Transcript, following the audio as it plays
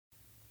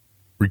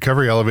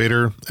Recovery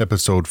Elevator,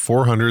 episode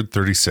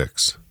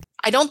 436.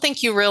 I don't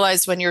think you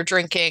realize when you're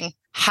drinking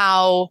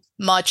how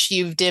much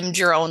you've dimmed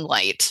your own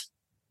light.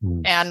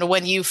 And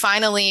when you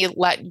finally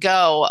let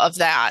go of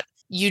that,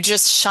 you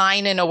just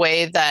shine in a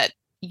way that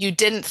you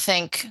didn't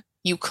think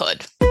you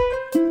could.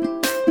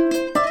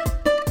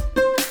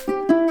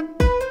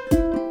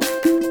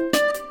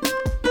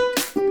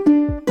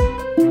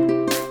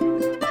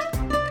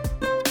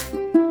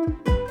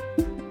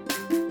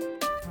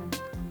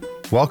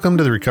 Welcome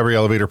to the Recovery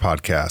Elevator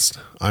podcast.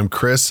 I'm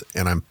Chris,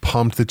 and I'm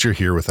pumped that you're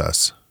here with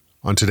us.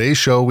 On today's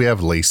show, we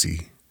have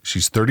Lacey.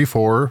 She's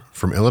 34,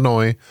 from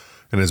Illinois,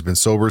 and has been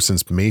sober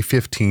since May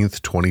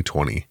 15th,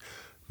 2020.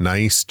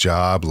 Nice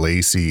job,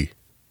 Lacey.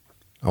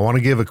 I want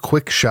to give a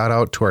quick shout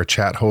out to our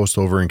chat host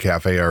over in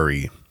Cafe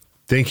RE.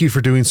 Thank you for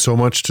doing so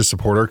much to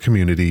support our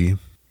community.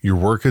 Your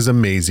work is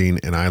amazing,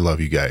 and I love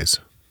you guys.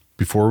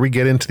 Before we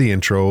get into the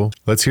intro,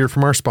 let's hear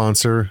from our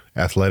sponsor,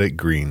 Athletic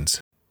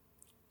Greens.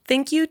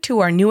 Thank you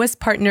to our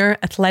newest partner,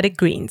 Athletic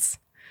Greens.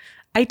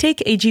 I take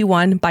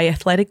AG1 by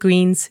Athletic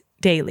Greens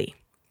daily.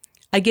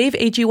 I gave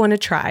AG1 a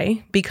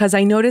try because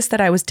I noticed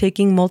that I was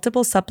taking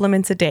multiple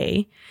supplements a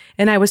day,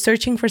 and I was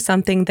searching for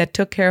something that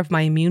took care of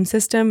my immune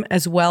system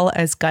as well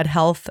as gut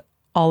health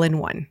all in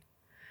one.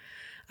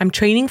 I'm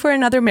training for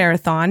another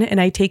marathon,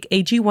 and I take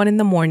AG1 in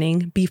the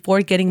morning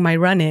before getting my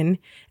run in,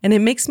 and it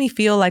makes me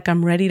feel like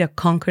I'm ready to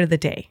conquer the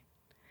day.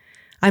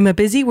 I'm a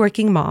busy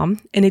working mom,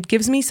 and it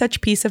gives me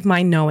such peace of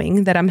mind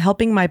knowing that I'm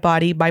helping my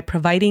body by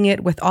providing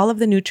it with all of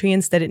the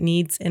nutrients that it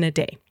needs in a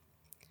day.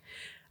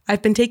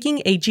 I've been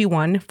taking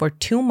AG1 for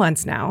 2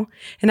 months now,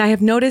 and I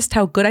have noticed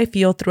how good I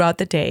feel throughout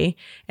the day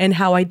and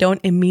how I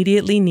don't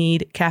immediately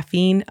need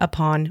caffeine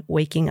upon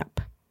waking up.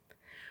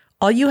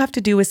 All you have to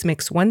do is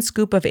mix 1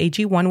 scoop of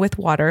AG1 with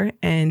water,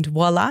 and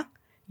voila,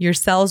 your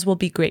cells will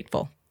be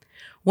grateful.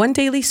 1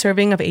 daily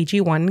serving of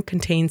AG1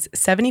 contains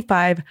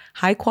 75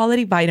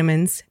 high-quality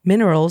vitamins,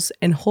 minerals,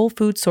 and whole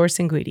food source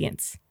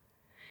ingredients.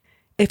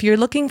 If you're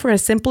looking for a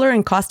simpler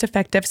and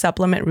cost-effective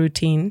supplement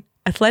routine,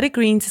 Athletic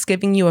Greens is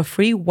giving you a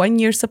free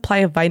 1-year supply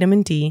of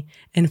vitamin D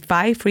and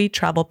 5 free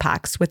travel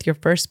packs with your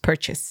first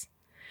purchase.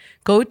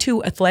 Go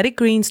to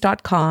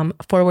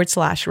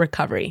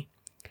athleticgreens.com/recovery.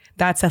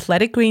 That's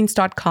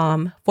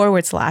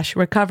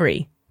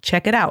athleticgreens.com/recovery.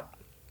 Check it out.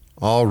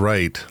 All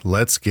right,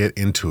 let's get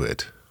into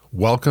it.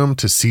 Welcome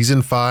to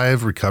Season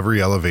 5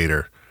 Recovery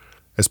Elevator.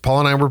 As Paul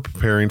and I were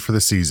preparing for the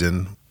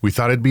season, we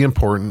thought it'd be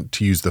important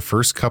to use the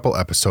first couple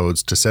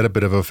episodes to set a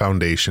bit of a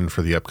foundation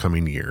for the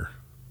upcoming year,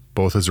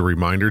 both as a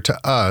reminder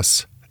to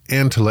us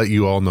and to let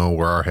you all know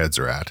where our heads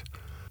are at.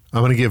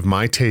 I'm going to give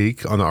my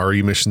take on the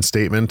RE mission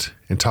statement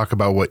and talk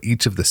about what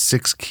each of the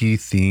 6 key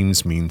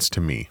themes means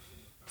to me.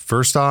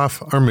 First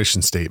off, our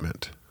mission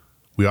statement.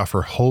 We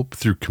offer hope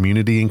through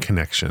community and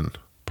connection,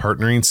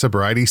 partnering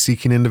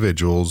sobriety-seeking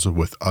individuals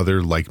with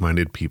other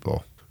like-minded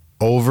people.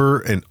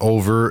 Over and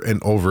over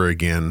and over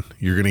again,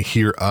 you're going to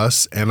hear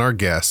us and our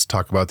guests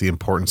talk about the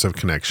importance of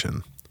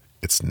connection.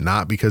 It's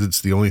not because it's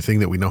the only thing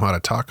that we know how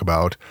to talk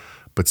about,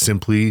 but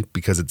simply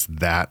because it's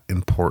that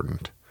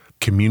important.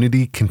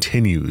 Community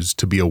continues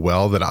to be a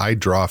well that I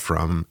draw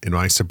from in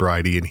my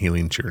sobriety and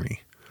healing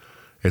journey.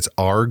 It's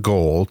our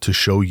goal to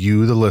show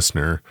you, the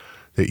listener,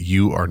 that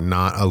you are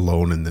not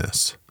alone in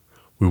this.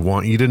 We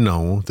want you to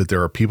know that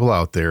there are people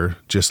out there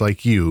just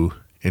like you,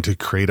 and to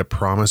create a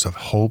promise of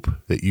hope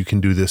that you can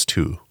do this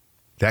too.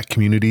 That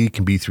community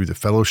can be through the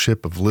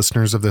fellowship of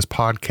listeners of this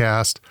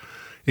podcast.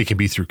 It can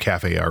be through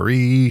Cafe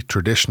RE,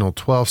 traditional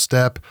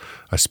 12-step,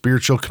 a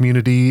spiritual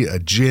community, a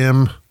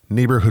gym,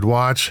 neighborhood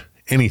watch,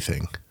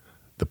 anything.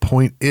 The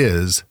point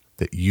is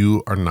that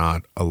you are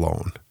not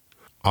alone.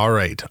 All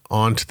right,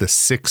 on to the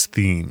 6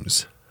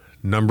 themes.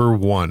 Number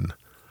 1,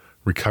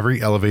 Recovery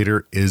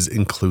Elevator is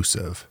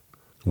inclusive.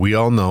 We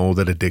all know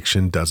that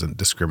addiction doesn't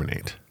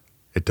discriminate.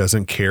 It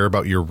doesn't care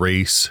about your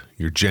race,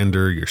 your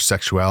gender, your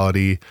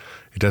sexuality.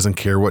 It doesn't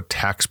care what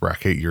tax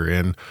bracket you're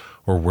in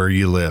or where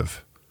you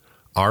live.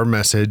 Our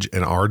message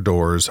and our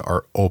doors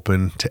are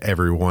open to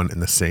everyone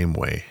in the same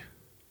way.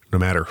 No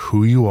matter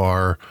who you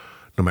are,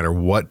 no matter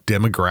what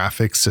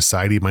demographic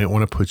society might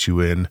want to put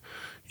you in,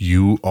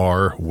 you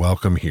are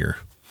welcome here.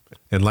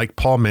 And like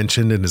Paul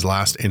mentioned in his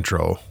last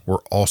intro,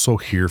 we're also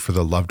here for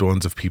the loved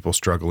ones of people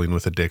struggling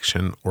with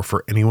addiction or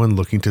for anyone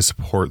looking to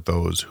support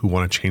those who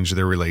want to change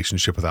their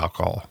relationship with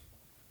alcohol.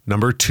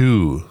 Number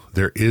 2,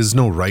 there is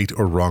no right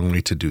or wrong way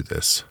to do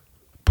this.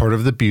 Part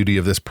of the beauty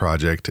of this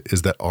project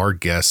is that our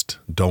guests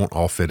don't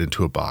all fit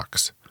into a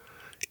box.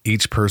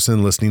 Each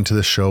person listening to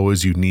the show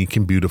is unique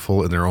and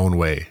beautiful in their own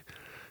way.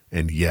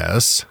 And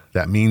yes,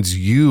 that means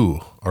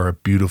you are a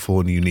beautiful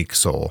and unique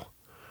soul.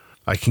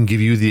 I can give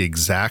you the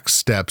exact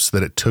steps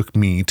that it took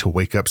me to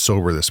wake up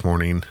sober this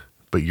morning,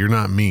 but you're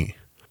not me.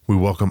 We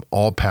welcome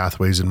all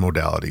pathways and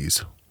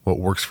modalities. What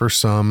works for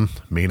some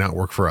may not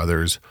work for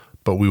others,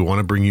 but we want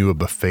to bring you a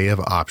buffet of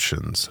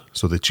options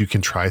so that you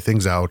can try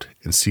things out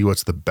and see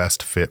what's the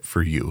best fit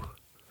for you.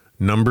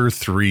 Number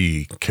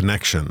 3,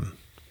 connection.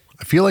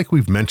 I feel like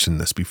we've mentioned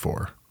this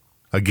before.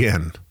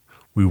 Again,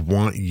 We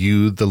want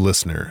you, the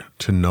listener,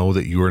 to know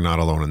that you are not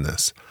alone in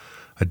this.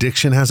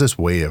 Addiction has this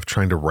way of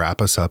trying to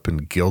wrap us up in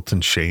guilt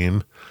and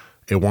shame.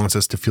 It wants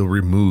us to feel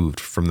removed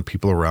from the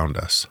people around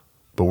us.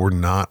 But we're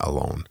not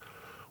alone.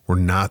 We're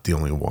not the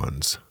only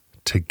ones.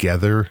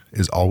 Together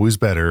is always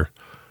better,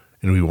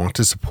 and we want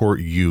to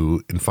support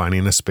you in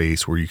finding a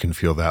space where you can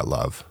feel that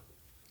love.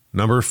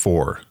 Number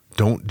 4,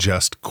 don't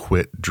just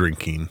quit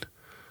drinking.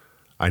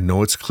 I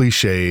know it's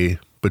cliche,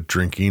 but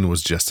drinking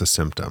was just a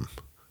symptom.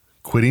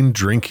 Quitting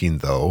drinking,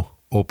 though,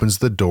 opens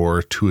the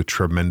door to a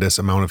tremendous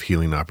amount of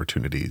healing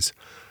opportunities.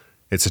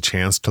 It's a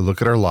chance to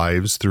look at our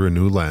lives through a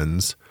new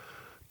lens,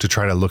 to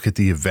try to look at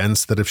the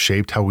events that have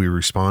shaped how we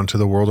respond to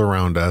the world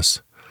around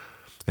us.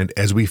 And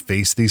as we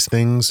face these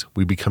things,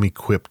 we become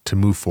equipped to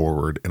move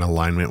forward in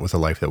alignment with the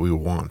life that we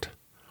want.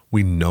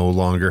 We no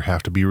longer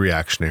have to be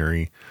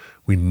reactionary.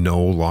 We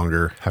no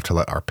longer have to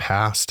let our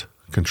past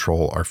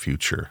control our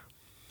future.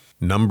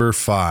 Number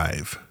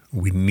 5,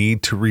 we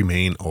need to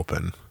remain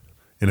open.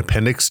 In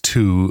Appendix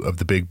 2 of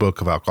the Big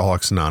Book of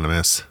Alcoholics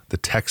Anonymous, the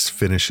text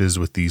finishes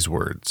with these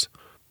words: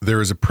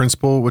 "There is a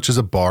principle which is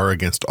a bar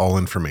against all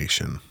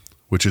information,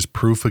 which is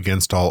proof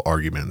against all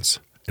arguments,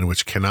 and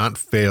which cannot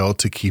fail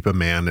to keep a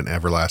man in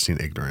everlasting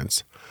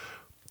ignorance.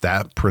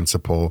 That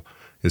principle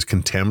is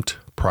contempt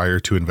prior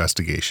to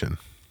investigation."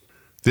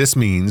 This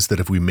means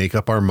that if we make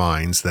up our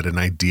minds that an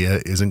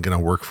idea isn't going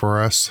to work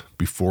for us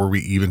before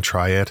we even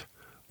try it,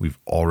 we've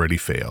already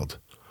failed.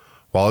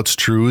 While it's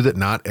true that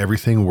not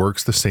everything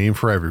works the same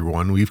for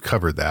everyone, we've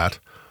covered that.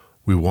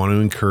 We want to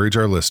encourage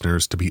our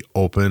listeners to be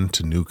open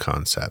to new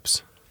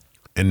concepts.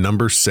 And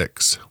number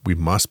 6, we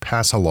must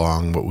pass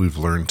along what we've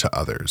learned to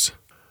others.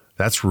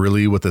 That's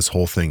really what this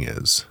whole thing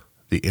is.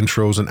 The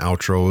intros and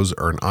outros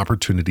are an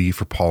opportunity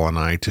for Paul and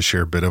I to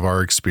share a bit of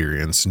our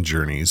experience and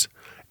journeys,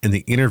 and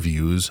the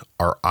interviews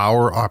are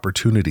our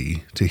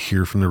opportunity to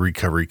hear from the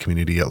recovery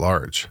community at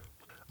large.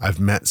 I've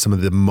met some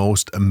of the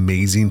most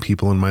amazing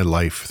people in my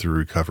life through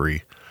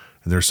recovery,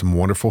 and there's some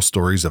wonderful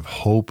stories of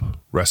hope,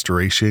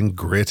 restoration,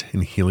 grit,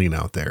 and healing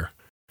out there.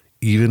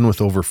 Even with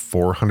over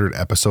 400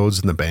 episodes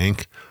in the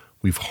bank,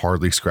 we've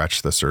hardly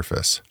scratched the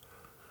surface.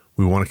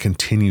 We want to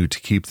continue to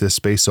keep this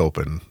space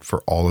open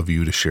for all of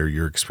you to share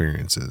your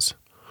experiences.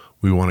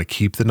 We want to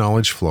keep the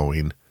knowledge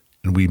flowing,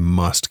 and we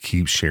must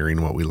keep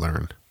sharing what we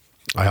learn.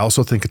 I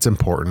also think it's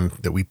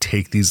important that we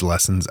take these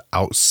lessons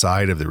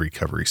outside of the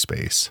recovery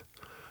space.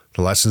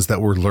 The lessons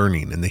that we're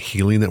learning and the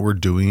healing that we're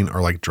doing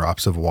are like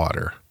drops of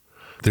water.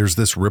 There's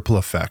this ripple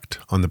effect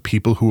on the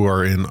people who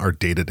are in our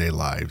day-to-day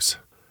lives.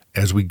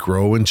 As we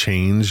grow and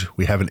change,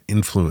 we have an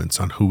influence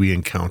on who we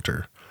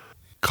encounter.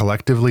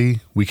 Collectively,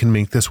 we can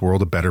make this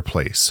world a better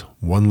place,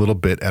 one little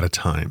bit at a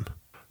time.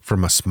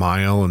 From a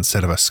smile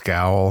instead of a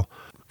scowl,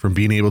 from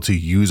being able to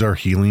use our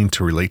healing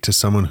to relate to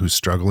someone who's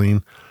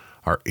struggling,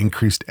 our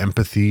increased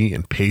empathy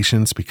and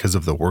patience because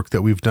of the work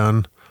that we've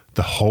done,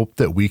 the hope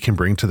that we can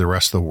bring to the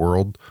rest of the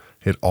world,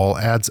 it all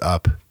adds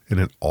up and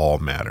it all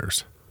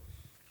matters.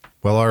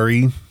 Well,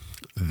 Ari,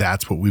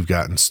 that's what we've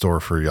got in store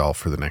for y'all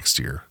for the next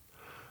year.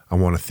 I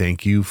want to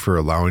thank you for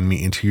allowing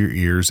me into your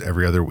ears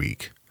every other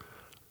week.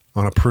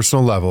 On a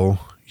personal level,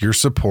 your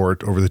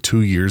support over the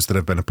 2 years that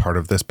I've been a part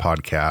of this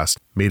podcast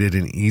made it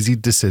an easy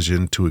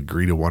decision to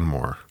agree to one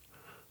more.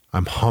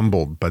 I'm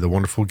humbled by the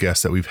wonderful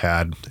guests that we've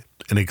had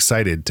and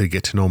excited to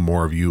get to know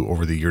more of you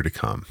over the year to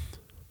come.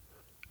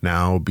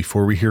 Now,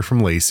 before we hear from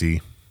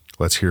Lacey,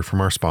 let's hear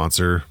from our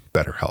sponsor,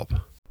 BetterHelp.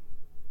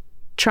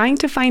 Trying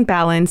to find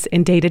balance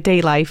in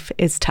day-to-day life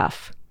is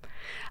tough.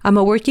 I'm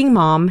a working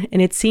mom, and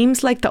it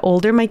seems like the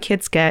older my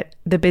kids get,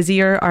 the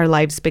busier our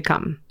lives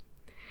become.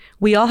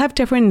 We all have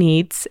different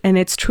needs, and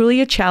it's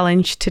truly a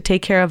challenge to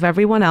take care of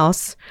everyone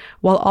else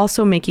while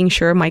also making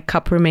sure my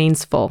cup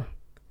remains full.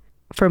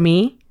 For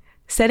me,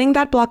 setting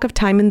that block of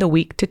time in the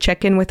week to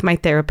check in with my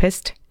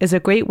therapist is a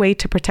great way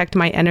to protect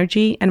my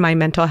energy and my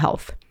mental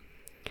health.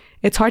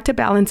 It's hard to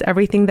balance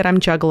everything that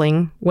I'm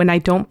juggling when I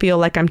don't feel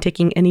like I'm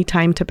taking any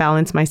time to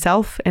balance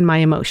myself and my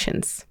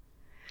emotions.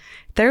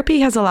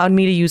 Therapy has allowed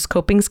me to use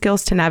coping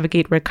skills to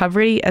navigate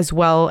recovery as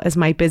well as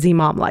my busy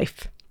mom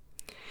life.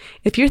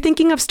 If you're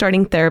thinking of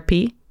starting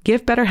therapy,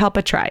 give BetterHelp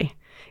a try.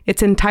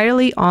 It's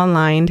entirely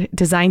online,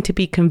 designed to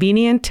be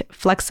convenient,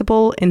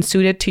 flexible, and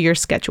suited to your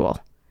schedule.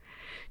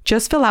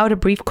 Just fill out a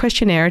brief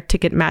questionnaire to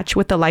get matched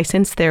with a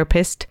licensed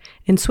therapist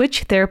and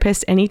switch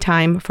therapists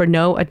anytime for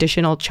no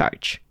additional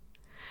charge.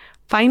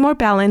 Find more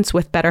balance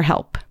with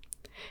BetterHelp.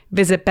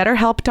 Visit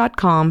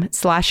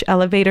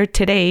betterhelp.com/elevator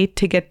today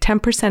to get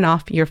 10%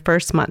 off your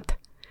first month.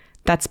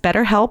 That's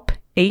BetterHelp,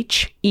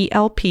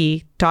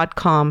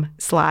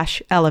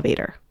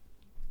 HELP.com/elevator.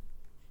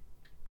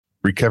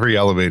 Recovery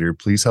Elevator,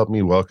 please help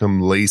me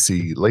welcome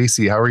Lacey.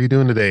 Lacey, how are you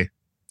doing today?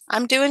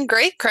 I'm doing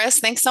great, Chris.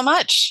 Thanks so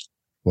much.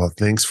 Well,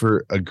 thanks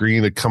for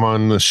agreeing to come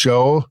on the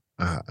show.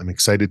 I'm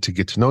excited to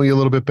get to know you a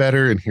little bit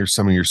better and hear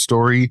some of your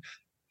story.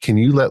 Can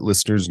you let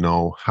listeners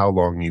know how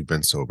long you've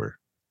been sober?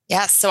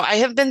 Yes. So I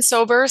have been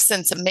sober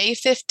since May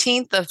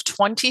 15th of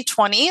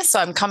 2020. So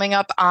I'm coming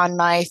up on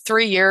my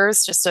 3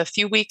 years, just a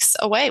few weeks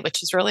away,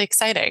 which is really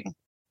exciting.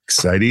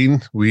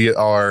 Exciting. We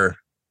are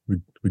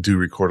we do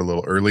record a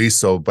little early.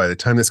 So by the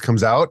time this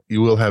comes out,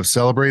 you will have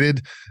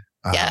celebrated.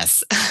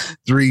 Yes.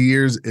 3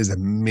 years is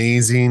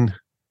amazing.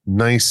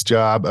 Nice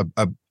job.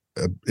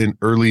 An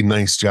early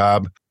nice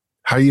job.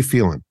 How are you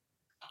feeling?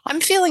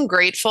 I'm feeling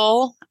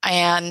grateful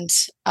and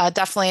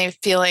definitely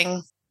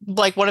feeling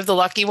like one of the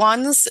lucky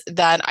ones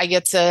that I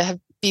get to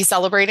be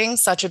celebrating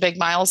such a big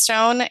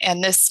milestone.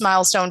 And this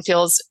milestone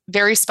feels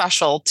very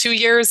special. 2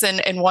 years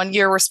and 1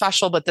 year were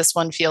special, but this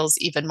one feels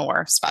even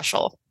more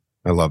special.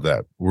 I love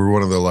that. We're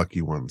one of the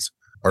lucky ones.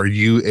 Are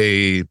you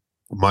a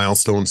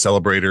milestone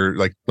celebrator?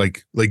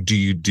 Like, do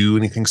you do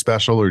anything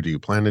special, or do you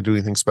plan to do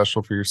anything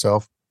special for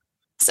yourself?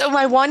 So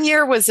my 1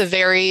 year was a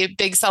very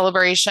big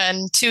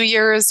celebration. 2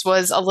 years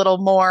was a little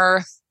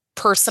more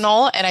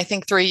personal. And I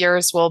think 3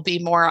 years will be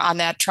more on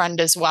that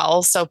trend as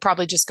well. So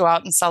probably just go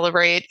out and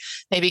celebrate,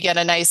 maybe get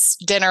a nice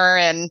dinner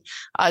and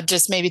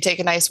just maybe take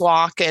a nice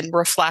walk and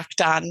reflect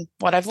on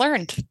what I've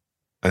learned.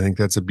 I think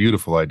that's a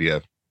beautiful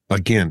idea.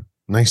 Again,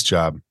 nice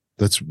job.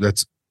 That's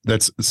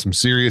some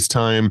serious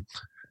time,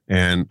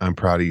 and I'm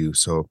proud of you.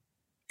 So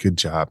good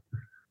job.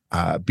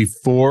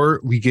 Before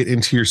we get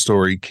into your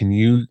story, can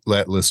you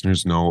let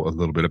listeners know a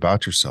little bit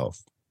about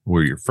yourself,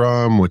 where you're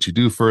from, what you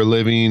do for a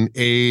living,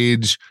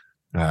 age,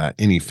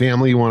 any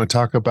family you want to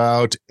talk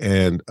about,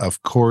 and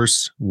of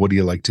course, what do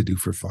you like to do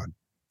for fun?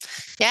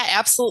 Yeah,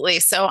 absolutely.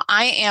 So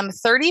I am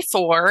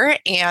 34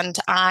 and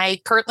I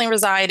currently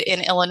reside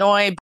in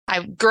Illinois.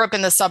 I grew up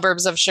in the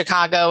suburbs of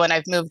Chicago and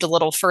I've moved a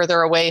little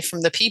further away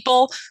from the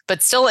people,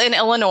 but still in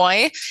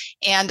Illinois.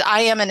 And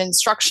I am an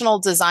instructional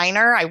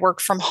designer. I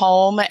work from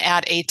home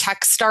at a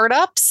tech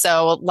startup.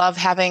 So love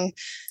having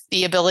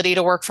the ability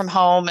to work from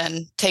home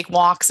and take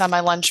walks on my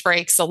lunch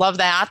break. So love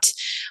that.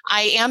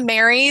 I am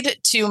married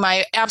to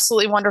my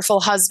absolutely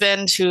wonderful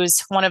husband, who's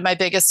one of my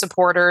biggest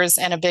supporters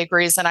and a big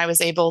reason I was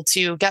able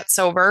to get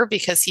sober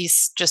because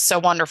he's just so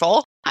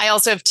wonderful. I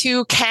also have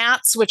 2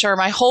 cats, which are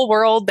my whole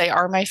world. They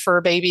are my fur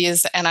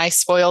babies, and I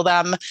spoil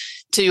them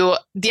to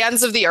the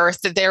ends of the earth.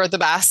 They're the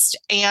best.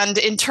 And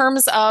in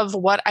terms of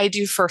what I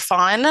do for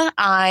fun,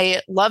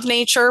 I love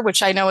nature,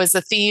 which I know is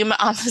a theme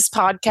on this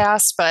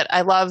podcast, but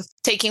I love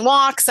taking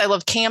walks. I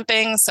love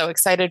camping. So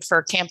excited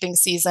for camping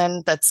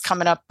season that's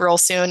coming up real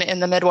soon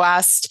in the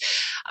Midwest.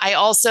 I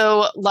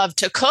also love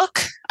to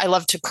cook. I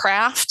love to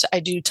craft. I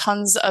do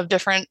tons of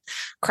different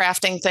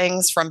crafting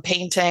things, from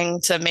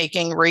painting to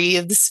making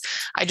wreaths.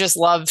 I just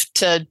love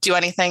to do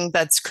anything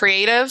that's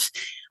creative.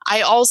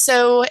 I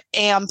also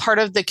am part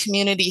of the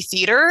community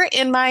theater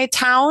in my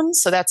town.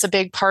 So that's a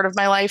big part of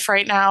my life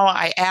right now.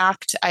 I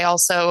act. I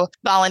also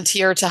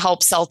volunteer to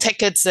help sell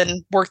tickets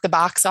and work the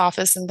box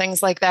office and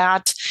things like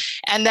that.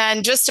 And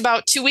then just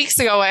about 2 weeks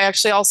ago, I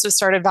actually also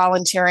started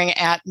volunteering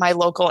at my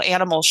local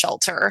animal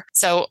shelter.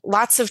 So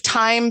lots of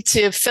time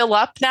to fill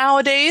up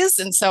nowadays.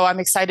 And so I'm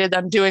excited.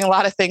 I'm doing a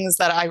lot of things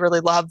that I really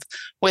love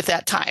with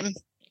that time.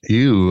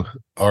 You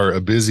are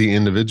a busy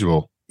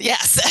individual.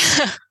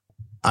 Yes.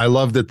 I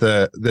love that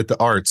the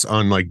arts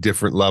on like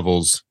different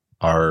levels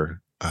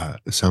are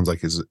it sounds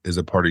like is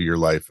a part of your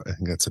life. I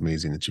think that's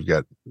amazing that you've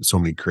got so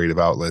many creative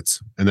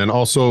outlets, and then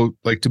also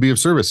like to be of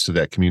service to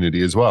that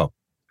community as well.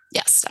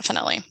 Yes,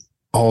 definitely.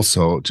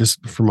 Also,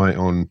 just for my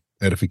own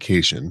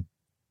edification,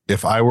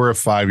 if I were a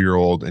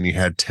 5-year-old and you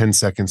had 10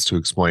 seconds to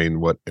explain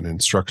what an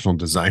instructional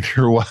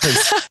designer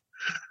was,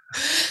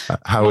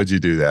 how would you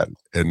do that?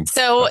 And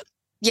so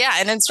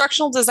yeah, an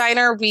instructional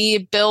designer,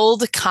 we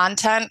build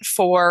content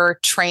for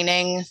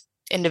training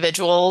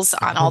individuals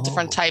on all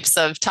different types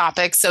of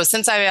topics. So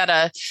since I'm at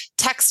a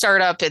tech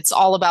startup, it's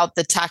all about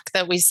the tech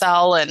that we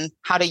sell and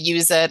how to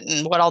use it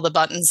and what all the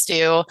buttons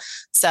do.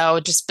 So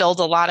just build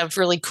a lot of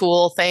really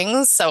cool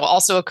things. So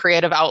also a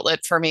creative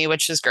outlet for me,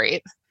 which is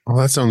great. Well,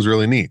 that sounds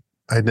really neat.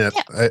 I'd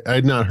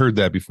not heard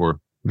that before.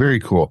 Very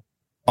cool.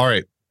 All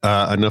right.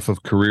 Enough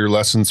of career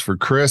lessons for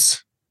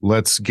Chris.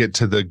 Let's get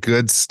to the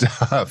good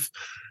stuff.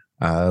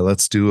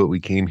 Let's do what we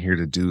came here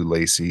to do,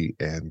 Lacey,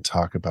 and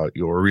talk about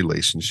your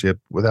relationship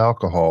with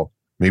alcohol.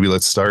 Maybe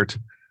let's start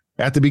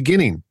at the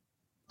beginning,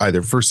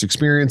 either first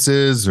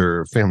experiences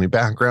or family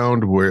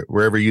background,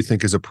 wherever you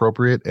think is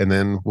appropriate, and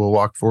then we'll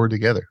walk forward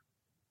together.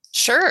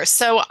 Sure.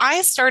 So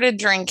I started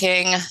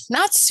drinking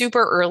not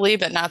super early,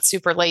 but not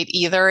super late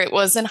either. It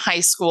was in high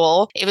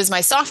school. It was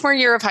my sophomore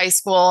year of high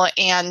school.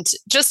 And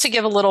just to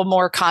give a little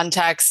more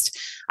context,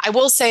 I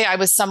will say I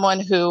was someone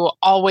who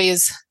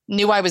always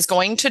knew I was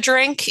going to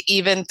drink,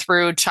 even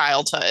through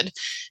childhood,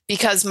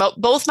 because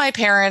both my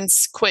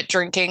parents quit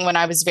drinking when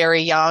I was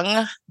very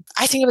young.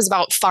 I think it was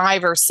about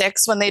 5 or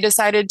 6 when they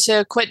decided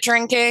to quit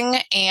drinking.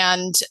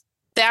 And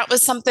that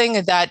was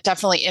something that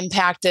definitely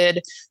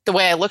impacted the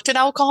way I looked at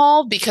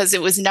alcohol because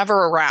it was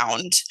never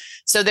around.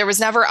 So there was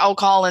never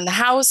alcohol in the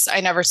house.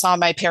 I never saw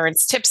my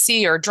parents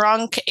tipsy or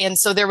drunk. And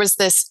so there was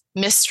this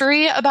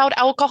mystery about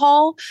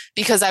alcohol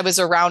because I was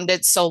around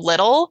it so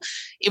little.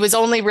 It was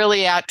only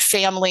really at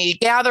family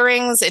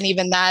gatherings. And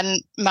even then,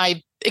 my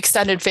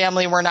extended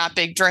family were not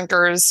big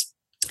drinkers.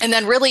 And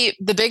then really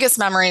the biggest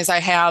memories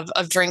I have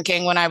of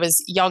drinking when I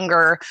was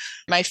younger,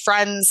 my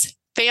friends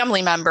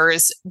family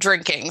members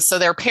drinking. So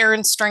their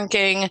parents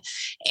drinking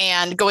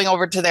and going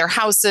over to their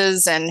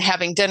houses and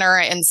having dinner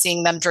and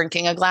seeing them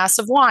drinking a glass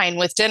of wine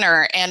with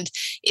dinner. And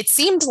it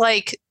seemed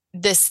like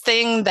this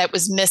thing that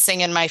was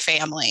missing in my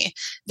family,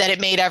 that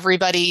it made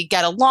everybody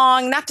get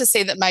along. Not to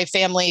say that my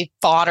family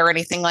fought or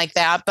anything like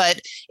that,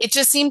 but it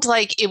just seemed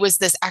like it was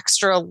this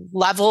extra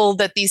level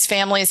that these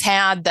families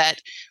had that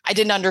I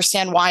didn't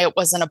understand why it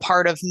wasn't a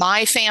part of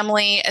my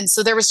family. And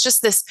so there was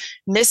just this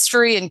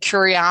mystery and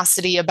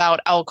curiosity about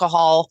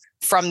alcohol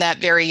from that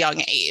very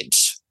young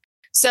age.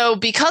 So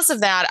because of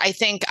that, I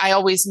think I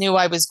always knew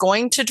I was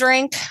going to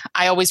drink.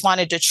 I always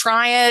wanted to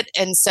try it.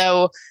 And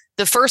so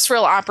the first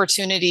real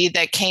opportunity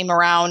that came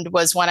around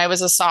was when I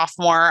was a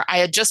sophomore. I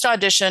had just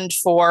auditioned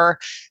for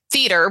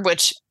theater,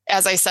 which,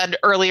 as I said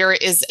earlier,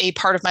 is a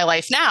part of my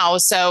life now.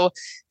 So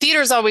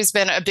theater's always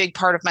been a big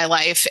part of my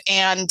life.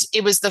 And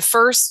it was the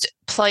first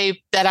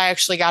play that I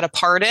actually got a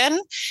part in.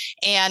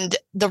 And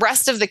the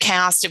rest of the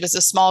cast, it was a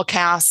small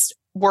cast,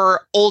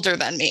 were older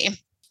than me.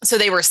 So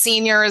they were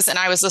seniors and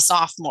I was a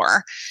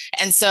sophomore.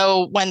 And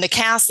so when the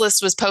cast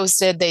list was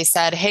posted, they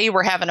said, "Hey,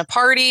 we're having a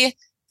party.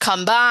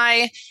 Come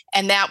by."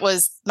 And that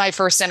was my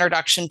first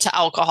introduction to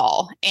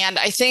alcohol. And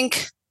I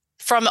think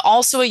from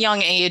also a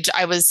young age,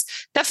 I was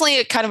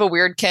definitely kind of a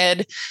weird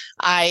kid.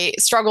 I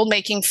struggled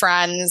making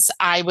friends.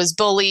 I was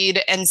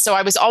bullied. And so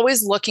I was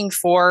always looking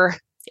for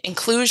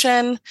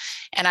inclusion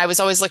and I was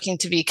always looking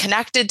to be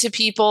connected to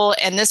people.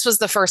 And this was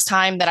the first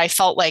time that I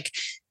felt like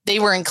they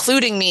were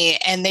including me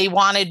and they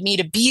wanted me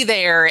to be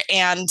there.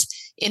 And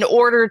in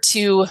order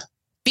to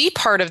be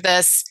part of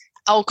this,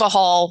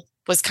 alcohol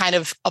was kind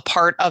of a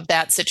part of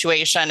that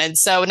situation. And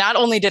so not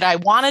only did I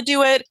want to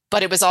do it,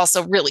 but it was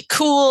also really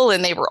cool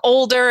and they were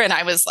older and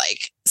I was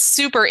like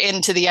super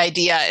into the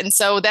idea. And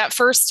so that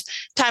first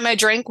time I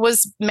drank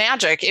was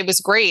magic. It was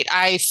great.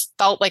 I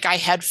felt like I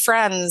had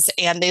friends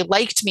and they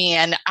liked me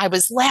and I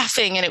was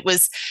laughing and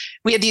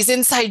we had these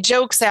inside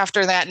jokes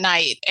after that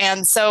night.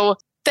 And so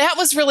that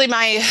was really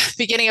my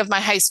beginning of my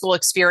high school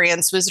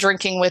experience, was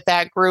drinking with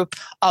that group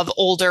of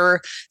older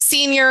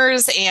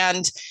seniors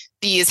and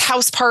these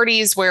house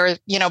parties where,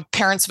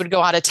 parents would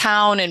go out of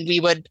town and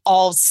we would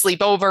all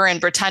sleep over and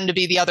pretend to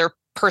be the other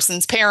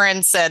person's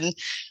parents. And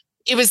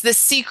it was this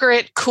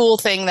secret, cool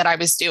thing that I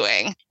was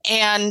doing.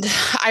 And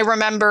I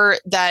remember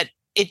that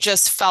it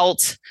just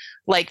felt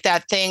like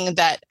that thing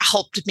that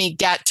helped me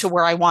get to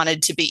where I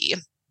wanted to be.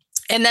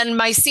 And then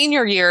my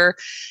senior year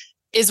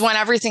is when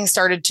everything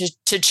started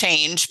to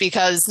change,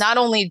 because not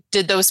only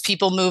did those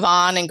people move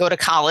on and go to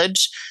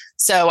college,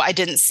 so I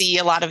didn't see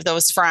a lot of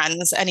those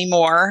friends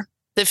anymore.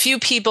 The few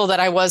people that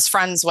I was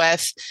friends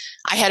with,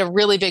 I had a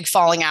really big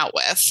falling out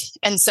with.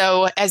 And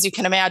so, as you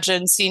can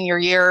imagine, senior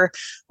year,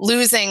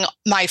 losing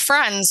my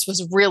friends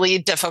was really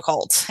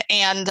difficult.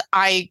 And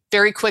I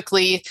very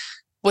quickly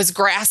was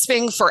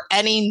grasping for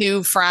any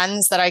new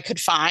friends that I could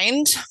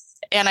find.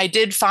 And I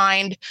did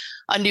find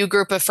a new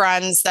group of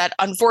friends that,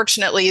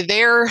 unfortunately,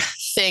 their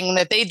thing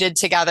that they did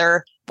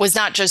together was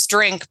not just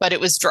drink, but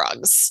it was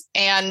drugs.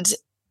 And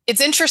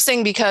it's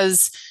interesting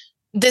because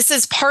this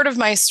is part of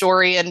my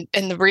story. And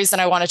the reason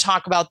I want to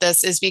talk about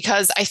this is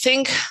because I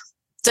think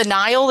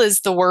denial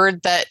is the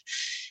word that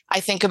I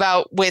think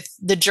about with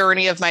the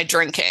journey of my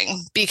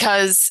drinking,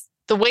 because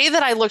the way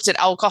that I looked at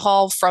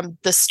alcohol from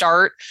the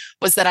start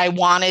was that I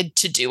wanted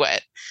to do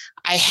it.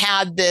 I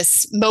had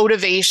this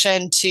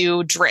motivation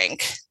to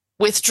drink.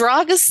 With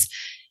drugs,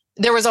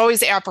 there was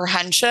always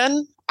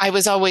apprehension. I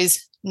was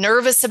always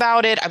nervous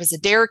about it. I was a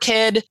dare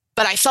kid,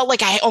 but I felt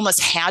like I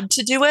almost had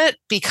to do it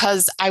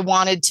because I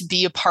wanted to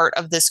be a part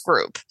of this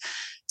group.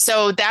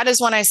 So that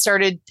is when I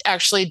started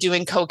actually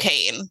doing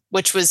cocaine,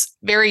 which was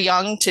very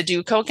young to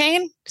do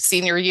cocaine,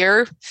 senior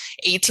year,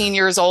 18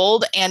 years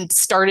old, and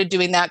started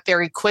doing that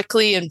very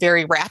quickly and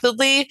very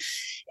rapidly.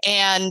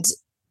 And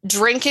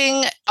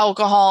drinking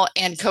alcohol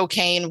and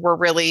cocaine were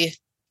really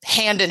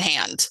hand in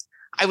hand.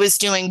 I was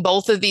doing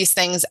both of these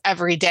things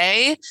every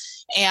day,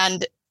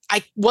 and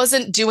I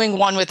wasn't doing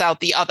one without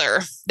the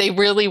other. They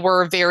really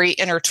were very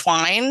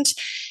intertwined.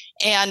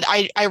 And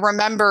I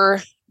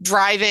remember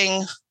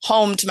driving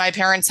home to my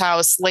parents'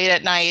 house late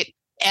at night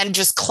and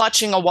just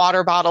clutching a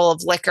water bottle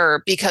of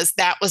liquor because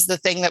that was the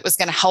thing that was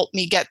going to help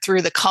me get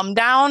through the come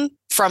down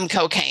from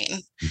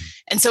cocaine.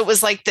 And so it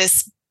was like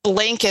this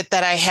blanket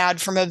that I had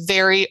from a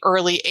very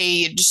early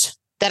age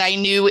that I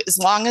knew as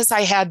long as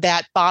I had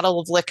that bottle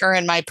of liquor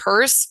in my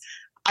purse,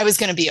 I was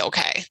going to be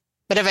okay.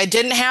 But if I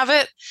didn't have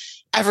it,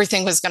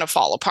 everything was going to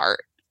fall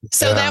apart.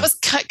 So that was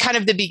kind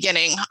of the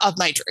beginning of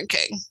my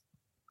drinking.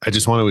 I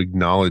just want to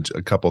acknowledge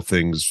a couple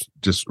things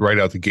just right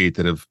out the gate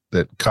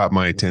that caught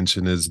my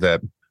attention. Is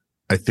that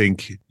I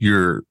think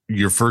your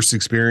first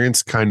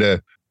experience kind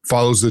of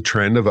follows the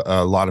trend of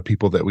a lot of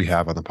people that we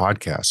have on the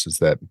podcast. Is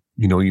that,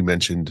 you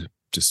mentioned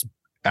just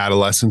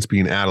adolescents,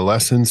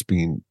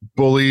 being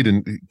bullied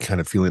and kind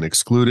of feeling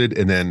excluded,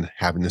 and then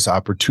having this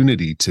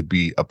opportunity to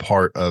be a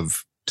part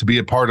of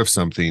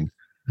something,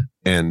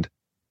 and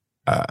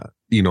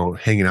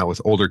hanging out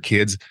with older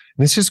kids.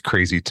 And it's just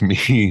crazy to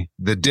me.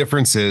 The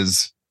difference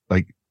is,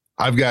 like,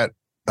 I've got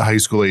a high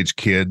school age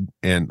kid,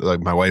 and like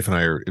my wife and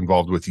I are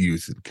involved with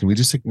youth, can we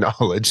just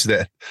acknowledge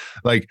that,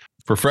 like,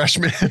 for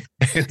freshmen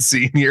and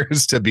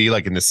seniors to be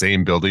like in the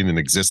same building and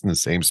exist in the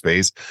same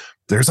space,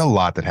 there's a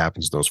lot that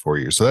happens in those 4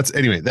 years. So that's,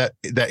 anyway, that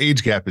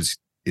age gap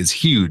is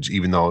huge,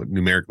 even though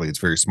numerically it's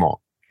very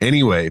small.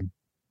 Anyway,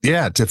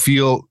 yeah, to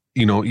feel,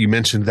 you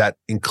mentioned that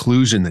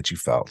inclusion that you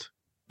felt,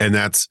 and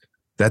that's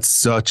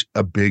such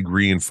a big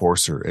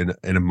reinforcer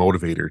and a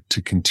motivator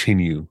to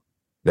continue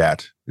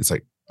that. It's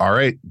like, all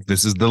right,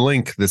 this is the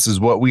link. This is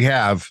what we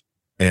have.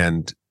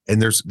 And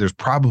there's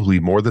probably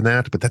more than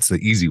that, but that's the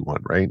easy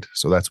one, right?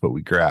 So that's what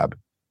we grab.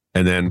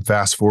 And then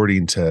fast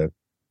forwarding to,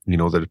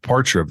 the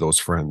departure of those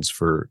friends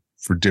for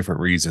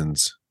different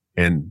reasons.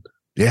 And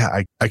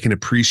yeah, I can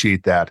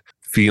appreciate that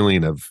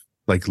feeling of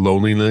like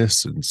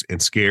loneliness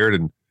and scared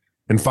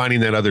and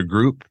finding that other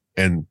group,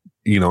 and,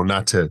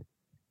 not to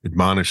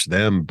admonish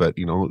them, but,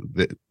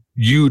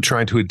 you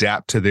trying to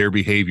adapt to their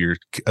behavior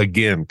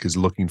again, because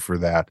looking for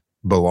that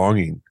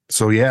belonging.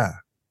 So yeah,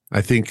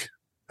 I think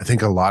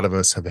a lot of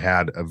us have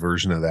had a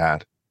version of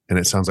that, and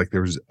it sounds like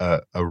there was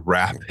a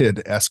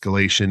rapid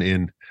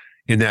escalation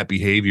in that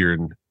behavior,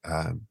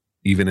 and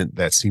even in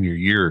that senior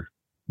year,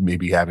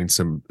 maybe having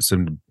some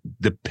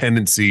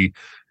dependency,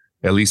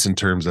 at least in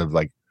terms of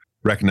like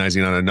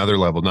recognizing on another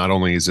level, not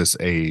only is this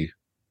a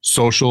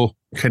social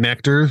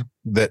connector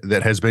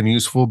that has been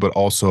useful, but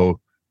also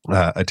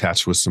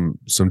attached with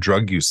some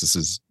drug use.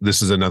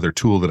 This is another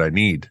tool that I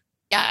need.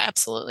 Yeah,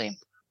 absolutely.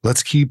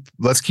 Let's keep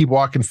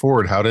walking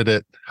forward. How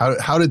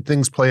did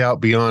things play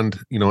out beyond,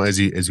 as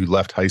you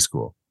left high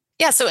school?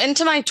 Yeah. So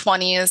into my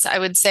 20s, I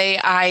would say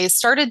I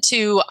started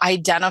to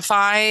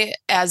identify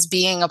as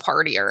being a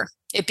partier.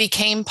 It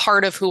became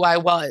part of who I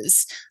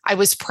was. I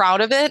was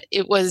proud of it.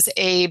 It was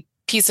a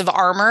piece of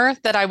armor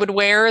that I would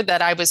wear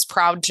that I was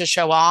proud to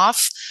show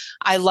off.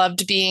 I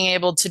loved being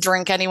able to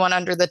drink anyone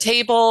under the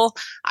table.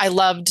 I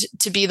loved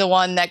to be the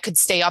one that could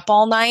stay up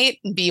all night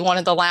and be one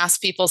of the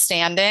last people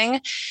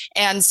standing.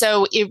 And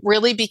so it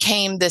really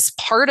became this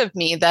part of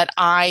me that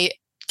I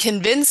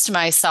convinced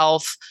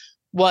myself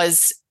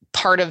was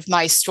part of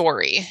my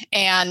story.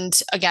 And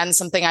again,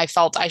 something I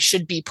felt I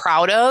should be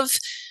proud of.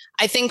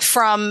 I think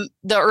from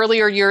the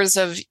earlier years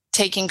of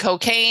taking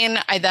cocaine,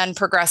 I then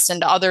progressed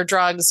into other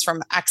drugs,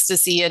 from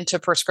ecstasy into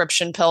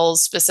prescription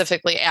pills,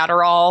 specifically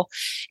Adderall.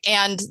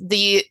 And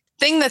the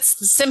thing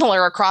that's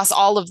similar across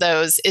all of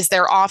those is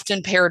they're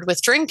often paired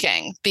with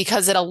drinking,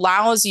 because it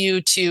allows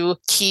you to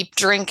keep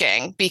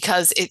drinking,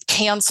 because it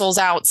cancels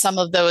out some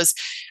of those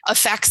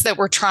effects that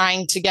we're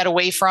trying to get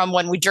away from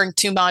when we drink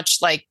too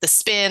much, like the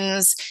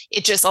spins.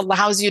 It just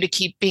allows you to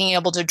keep being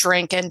able to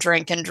drink and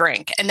drink and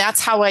drink. And that's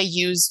how I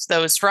used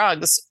those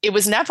drugs. It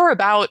was never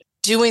about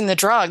doing the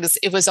drugs.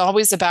 It was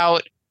always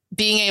about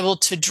being able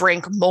to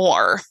drink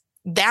more.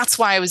 That's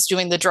why I was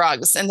doing the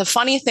drugs. And the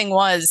funny thing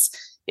was,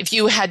 if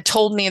you had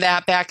told me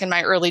that back in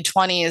my early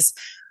 20s,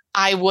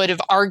 I would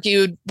have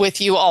argued with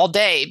you all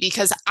day,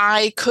 because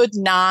I could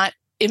not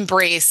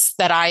embrace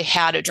that I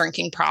had a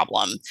drinking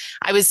problem.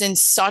 I was in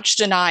such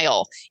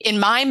denial. In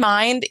my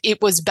mind, it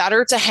was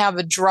better to have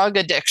a drug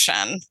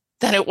addiction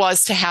than it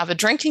was to have a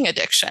drinking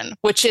addiction,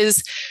 which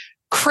is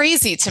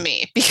crazy to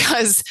me,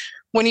 because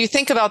when you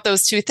think about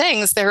those two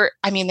things, they're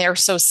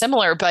so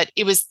similar, but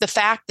it was the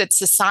fact that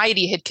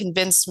society had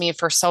convinced me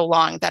for so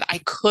long that I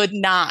could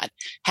not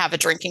have a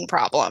drinking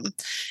problem.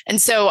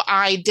 And so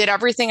I did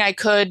everything I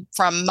could,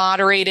 from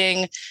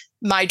moderating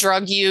my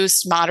drug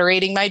use,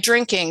 moderating my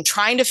drinking,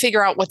 trying to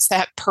figure out what's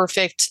that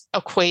perfect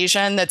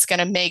equation that's going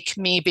to make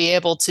me be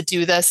able to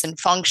do this and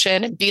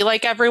function and be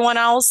like everyone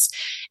else.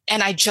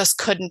 And I just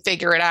couldn't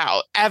figure it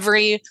out.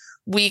 Every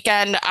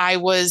weekend I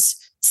was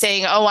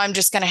saying, oh, I'm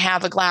just going to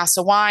have a glass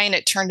of wine.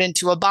 It turned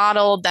into a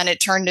bottle. Then it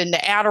turned into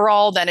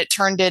Adderall. Then it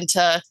turned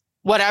into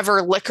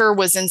whatever liquor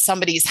was in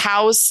somebody's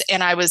house.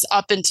 And I was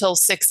up until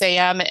 6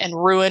 a.m. and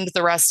ruined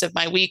the rest of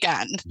my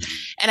weekend.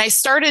 And I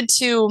started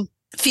to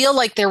feel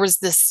like there was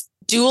this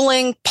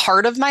dueling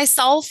part of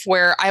myself,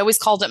 where I always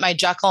called it my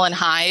Jekyll and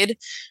Hyde,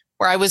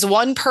 where I was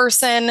one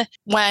person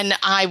when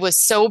I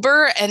was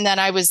sober, and then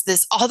I was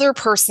this other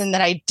person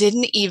that I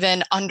didn't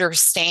even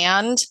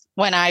understand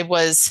when I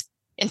was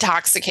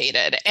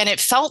intoxicated. And it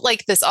felt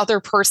like this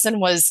other person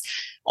was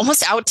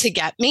almost out to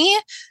get me,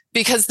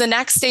 because the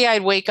next day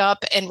I'd wake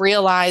up and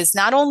realize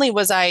not only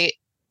was I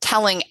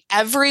telling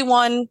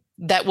everyone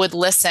that would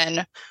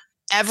listen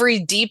every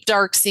deep,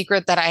 dark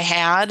secret that I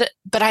had,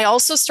 but I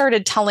also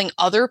started telling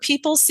other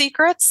people's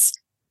secrets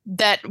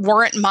that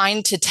weren't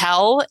mine to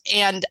tell.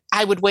 And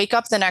I would wake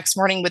up the next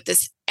morning with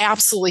this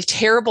absolutely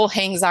terrible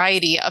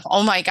anxiety of,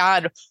 oh my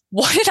God,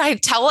 what did I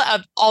tell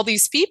all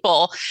these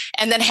people?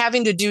 And then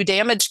having to do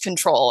damage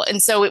control.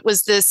 And so it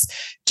was this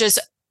just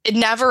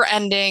never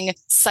ending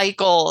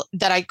cycle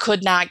that I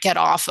could not get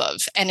off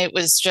of. And it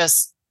was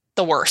just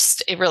the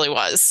worst. It really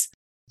was.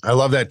 I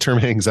love that term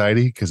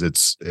anxiety, because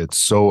it's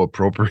so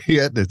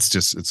appropriate.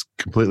 It's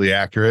completely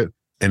accurate.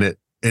 And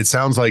it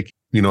sounds like,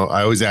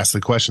 I always ask the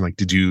question, like,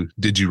 did you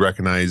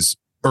recognize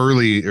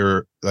early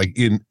or like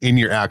in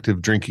your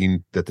active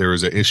drinking that there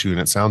was an issue, and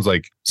it sounds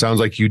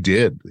like you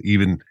did,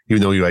 even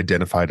though you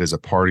identified as a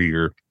party,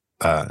 or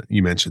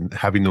you mentioned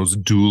having those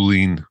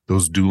dueling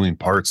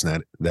parts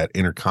and that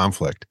inner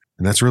conflict,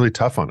 and that's really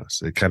tough on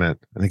us. I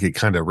think it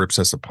kind of rips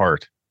us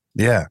apart.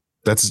 Yeah,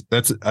 that's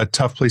a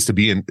tough place to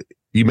be in.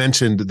 You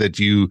mentioned that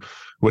you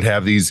would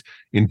have these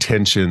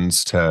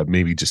intentions to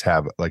maybe just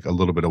have like a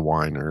little bit of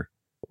wine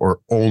or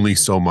only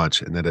so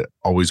much, and that it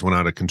always went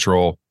out of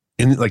control.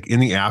 In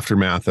the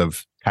aftermath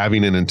of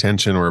having an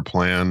intention or a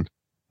plan,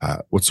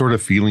 what sort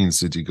of feelings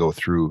did you go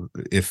through,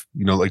 if,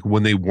 like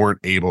when they weren't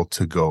able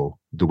to go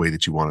the way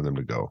that you wanted them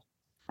to go?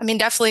 I mean,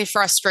 definitely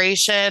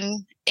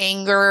frustration,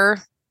 anger,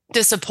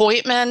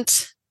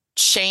 disappointment,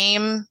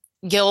 shame,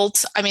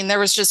 guilt. I mean, there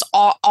was just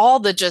all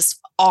the just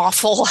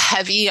awful,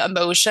 heavy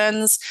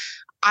emotions.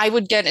 I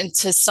would get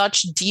into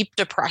such deep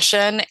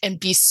depression and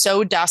be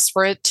so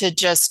desperate to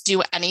just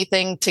do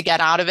anything to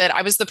get out of it.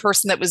 I was the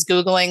person that was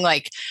Googling,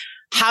 like,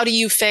 how do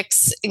you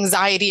fix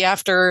anxiety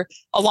after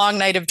a long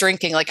night of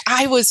drinking? Like,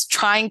 I was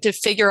trying to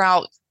figure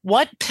out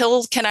what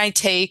pill can I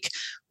take?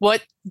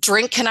 What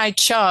drink can I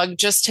chug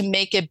just to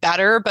make it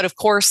better? But of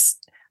course,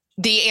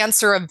 the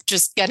answer of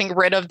just getting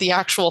rid of the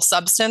actual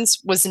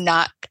substance was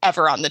not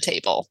ever on the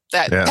table.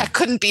 That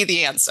couldn't be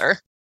the answer.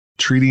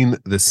 Treating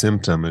the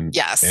symptom and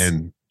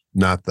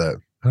not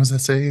the, how does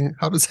that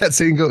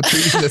saying go?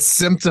 Treating the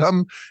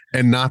symptom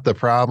and not the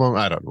problem.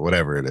 I don't know,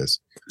 whatever it is.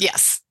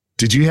 Yes.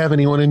 Did you have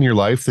anyone in your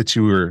life that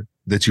you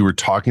were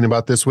talking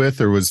about this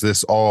with, or was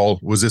this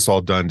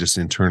all done just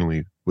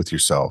internally with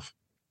yourself?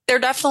 There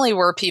definitely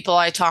were people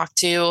I talked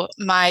to.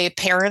 My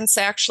parents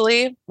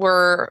actually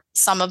were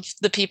some of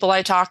the people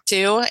I talked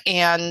to,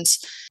 and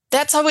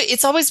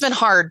it's always been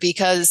hard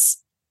because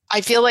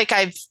I feel like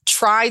I've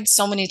tried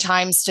so many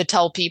times to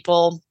tell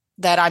people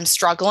that I'm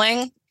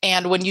struggling.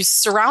 And when you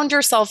surround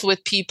yourself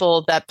with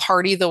people that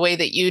party the way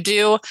that you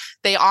do,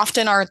 they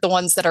often aren't the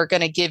ones that are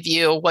going to give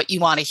you what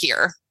you want to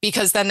hear,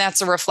 because then that's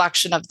a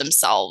reflection of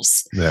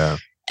themselves. Yeah.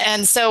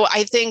 And so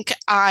I think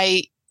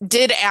I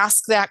did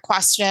ask that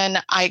question.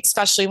 I,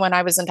 especially when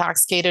I was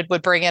intoxicated,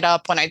 would bring it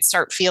up when I'd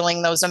start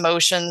feeling those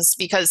emotions,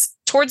 because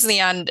towards the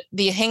end,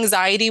 the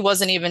anxiety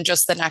wasn't even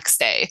just the next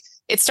day.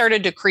 It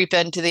started to creep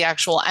into the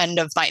actual end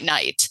of my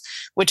night,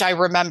 which I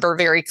remember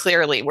very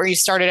clearly, where you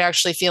started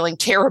actually feeling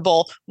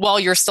terrible while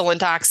you're still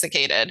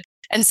intoxicated.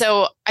 And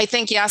so I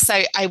think, yes,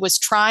 I was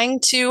trying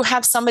to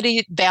have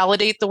somebody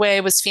validate the way I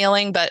was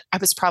feeling, but I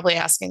was probably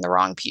asking the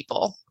wrong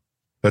people.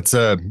 That's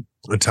a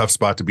tough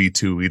spot to be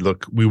too.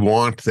 We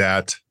want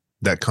that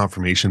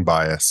confirmation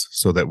bias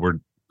so that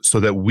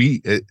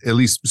we, at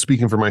least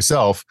speaking for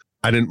myself,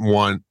 I didn't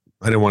want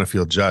to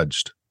feel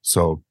judged.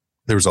 So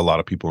there was a lot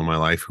of people in my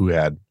life who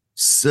had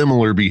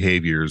similar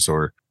behaviors,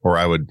 or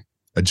I would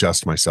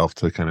adjust myself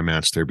to kind of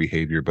match their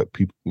behavior. But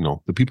people,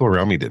 the people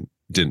around me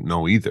didn't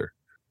know either.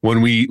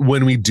 When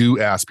we do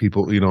ask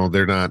people,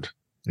 they're not,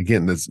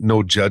 again, there's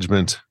no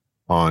judgment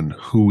on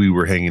who we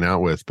were hanging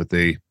out with, but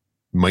they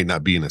might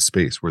not be in a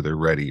space where they're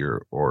ready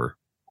or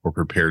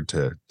prepared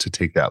to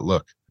take that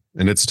look.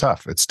 And it's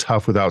tough. It's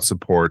tough without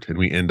support, and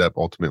we end up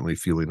ultimately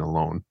feeling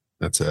alone.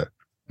 That's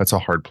a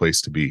hard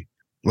place to be.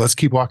 Let's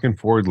keep walking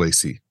forward,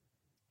 Lacey.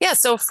 Yeah.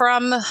 So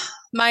from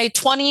my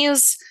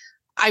 20s,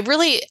 I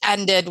really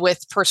ended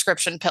with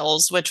prescription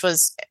pills, which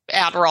was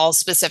Adderall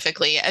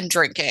specifically, and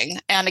drinking.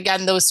 And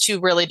again, those two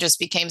really just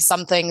became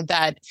something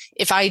that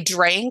if I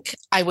drank,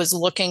 I was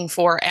looking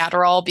for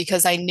Adderall,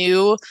 because I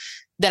knew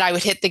that I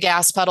would hit the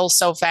gas pedal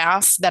so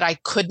fast that I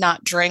could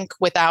not drink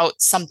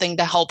without something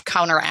to help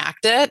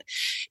counteract it.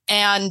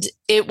 And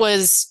it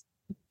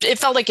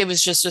felt like it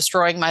was just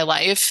destroying my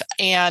life.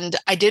 And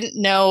I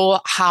didn't know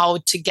how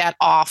to get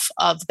off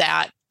of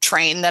that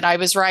train that I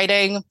was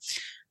riding.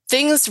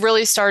 Things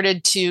really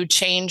started to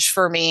change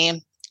for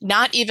me,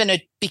 not even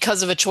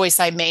because of a choice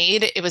I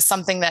made. It was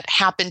something that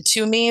happened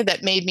to me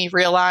that made me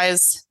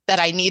realize that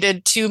I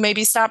needed to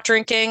maybe stop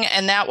drinking.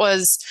 And that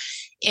was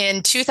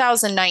in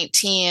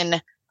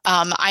 2019.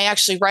 I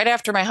actually, right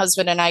after my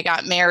husband and I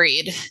got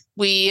married,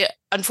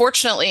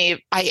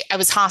 unfortunately, I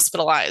was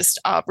hospitalized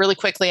really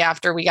quickly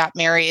after we got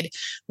married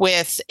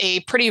with a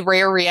pretty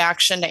rare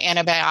reaction to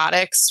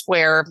antibiotics,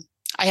 where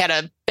I had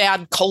a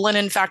bad colon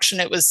infection.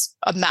 It was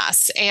a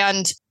mess.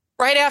 And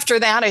right after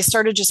that, I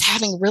started just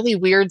having really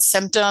weird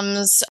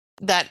symptoms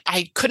that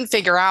I couldn't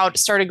figure out,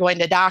 started going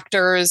to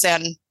doctors,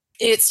 and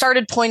it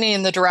started pointing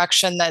in the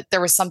direction that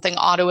there was something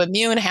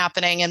autoimmune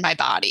happening in my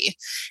body.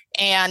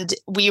 And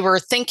we were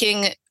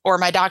thinking, or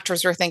my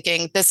doctors were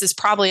thinking, this is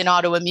probably an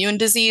autoimmune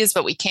disease,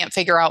 but we can't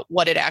figure out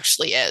what it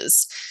actually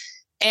is.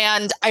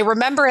 And I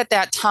remember at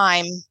that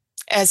time,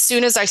 as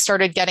soon as I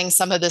started getting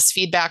some of this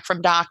feedback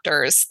from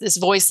doctors, this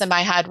voice in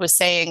my head was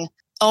saying,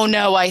 oh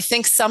no, I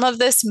think some of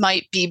this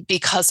might be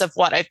because of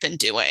what I've been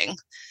doing.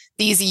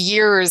 These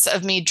years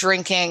of me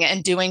drinking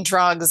and doing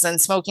drugs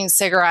and smoking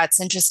cigarettes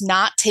and just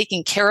not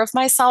taking care of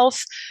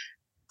myself,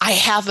 I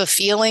have a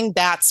feeling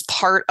that's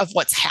part of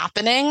what's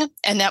happening.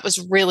 And that was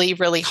really,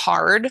 really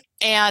hard.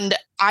 And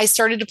I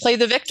started to play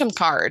the victim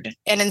card.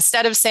 And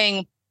instead of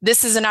saying,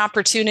 this is an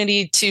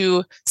opportunity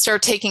to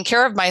start taking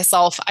care of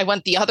myself, I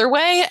went the other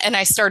way and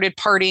I started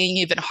partying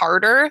even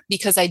harder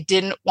because I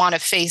didn't want to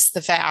face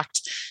the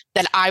fact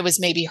that I was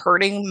maybe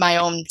hurting my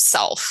own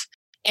self.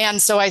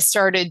 And so I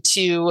started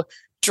to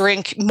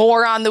drink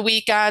more on the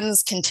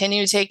weekends,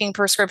 continue taking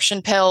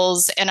prescription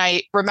pills. And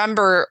I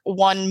remember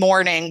one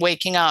morning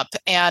waking up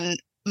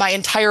and my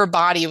entire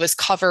body was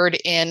covered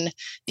in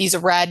these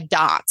red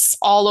dots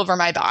all over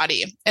my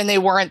body, and they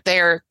weren't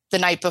there the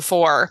night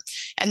before.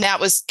 And that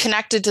was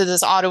connected to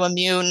this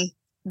autoimmune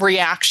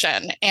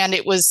reaction. And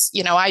it was,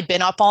 I'd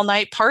been up all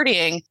night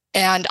partying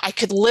and I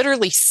could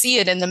literally see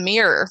it in the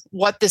mirror,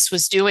 what this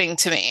was doing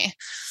to me.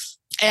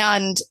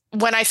 And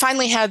when I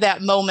finally had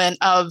that moment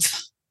of,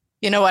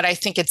 I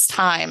think it's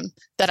time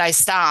that I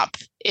stop,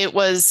 it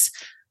was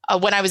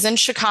when I was in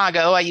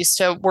Chicago. I used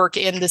to work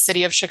in the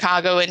city of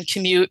Chicago and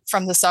commute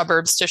from the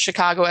suburbs to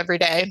Chicago every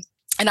day.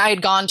 And I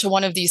had gone to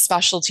one of these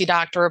specialty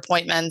doctor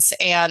appointments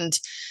and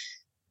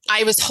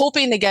I was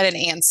hoping to get an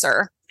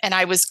answer. And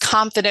I was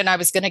confident I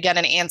was going to get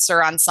an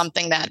answer on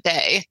something that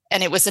day.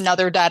 And it was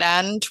another dead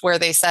end where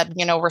they said,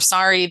 we're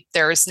sorry,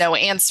 there's no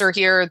answer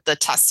here. The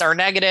tests are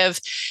negative.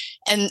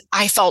 And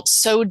I felt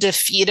so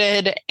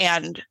defeated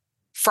and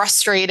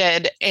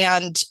frustrated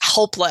and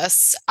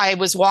helpless. I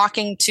was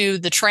walking to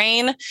the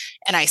train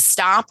and I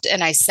stopped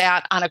and I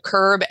sat on a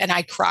curb and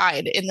I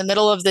cried in the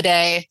middle of the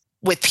day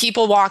with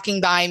people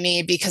walking by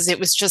me because it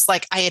was just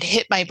like I had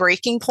hit my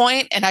breaking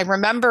point. And I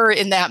remember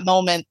in that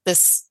moment,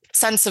 this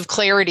sense of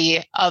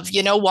clarity of,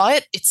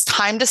 it's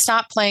time to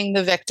stop playing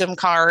the victim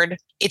card.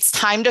 It's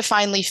time to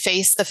finally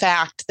face the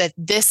fact that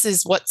this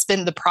is what's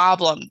been the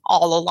problem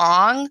all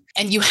along.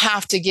 And you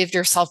have to give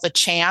yourself a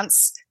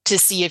chance to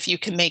see if you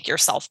can make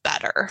yourself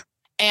better.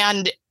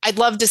 And I'd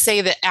love to say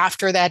that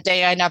after that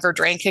day, I never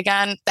drank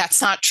again. That's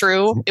not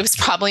true. It was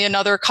probably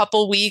another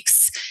couple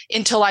weeks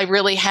until I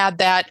really had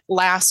that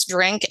last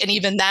drink. And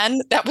even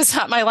then, that was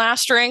not my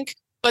last drink.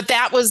 But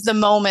that was the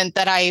moment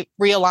that I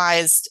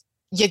realized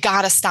you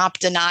got to stop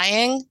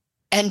denying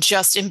and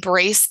just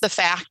embrace the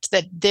fact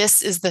that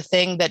this is the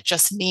thing that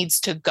just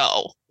needs to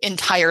go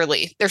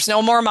entirely. There's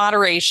no more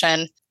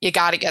moderation. You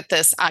got to get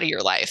this out of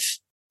your life.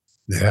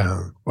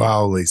 Yeah.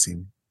 Wow,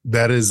 Lacey.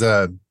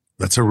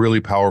 That's a really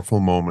powerful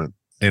moment.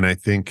 And I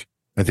think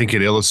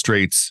it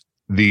illustrates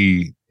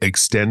the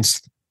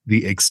extent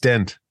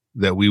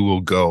that we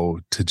will go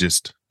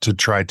to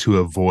try to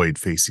avoid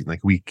facing.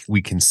 Like we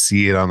can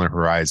see it on the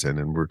horizon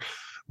and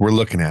we're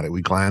looking at it.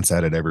 We glance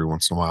at it every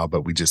once in a while,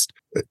 but we just,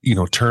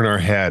 turn our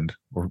head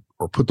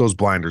or put those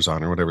blinders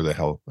on or whatever the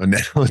hell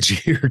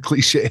analogy or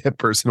cliche a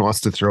person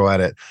wants to throw at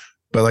it.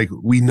 But like,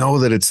 we know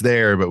that it's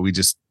there, but we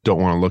just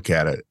don't want to look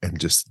at it. And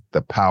just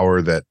the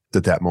power that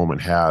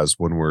moment has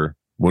when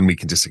we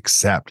can just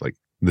accept, like,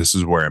 this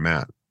is where I'm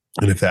at.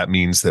 And if that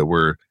means that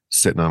we're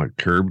sitting on a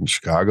curb in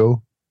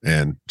Chicago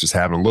and just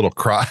having a little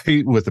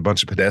cry with a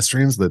bunch of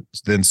pedestrians,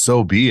 then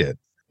so be it.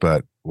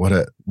 But what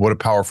a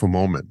powerful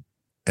moment.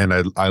 And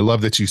I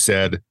love that you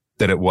said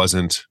that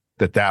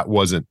that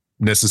wasn't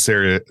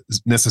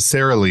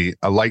necessarily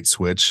a light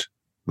switch.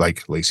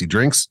 Like Lacey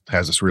drinks,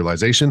 has this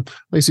realization.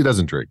 Lacey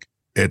doesn't drink.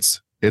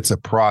 It's a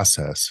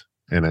process.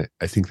 And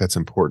I think that's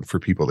important for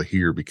people to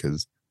hear,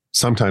 because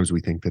sometimes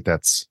we think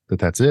that's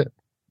it.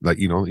 Like,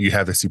 you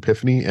have this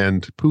epiphany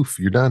and poof,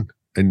 you're done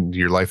and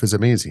your life is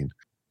amazing.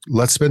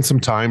 Let's spend some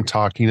time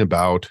talking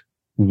about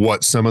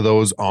what some of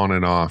those on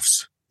and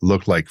offs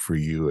look like for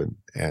you,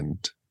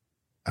 and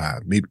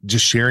maybe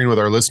just sharing with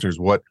our listeners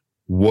what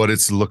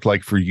it's looked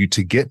like for you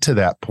to get to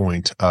that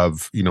point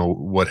of,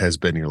 what has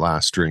been your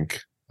last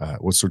drink.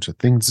 What sorts of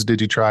things did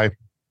you try?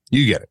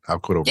 You get it. I'll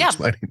quit over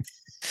explaining.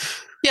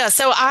 Yeah.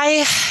 So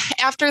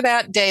after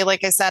that day,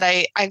 like I said,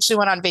 I actually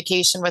went on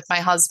vacation with my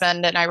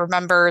husband, and I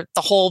remember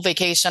the whole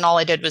vacation, all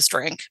I did was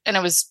drink, and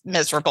it was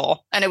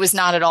miserable, and it was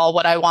not at all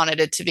what I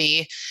wanted it to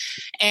be.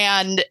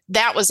 And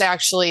that was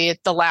actually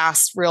the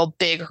last real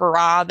big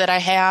hurrah that I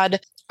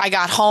had. I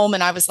got home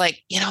and I was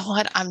like, you know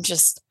what? I'm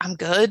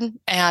good.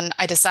 And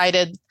I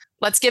decided,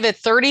 let's give it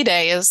 30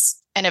 days.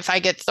 And if I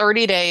get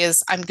 30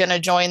 days, I'm going to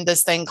join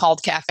this thing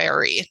called Cafe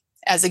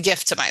as a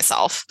gift to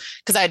myself,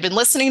 because I had been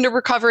listening to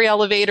Recovery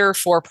Elevator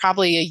for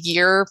probably a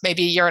year,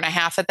 maybe a year and a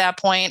half at that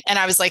point. And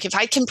I was like, if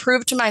I can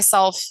prove to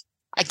myself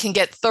I can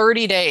get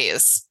 30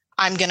 days,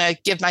 I'm going to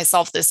give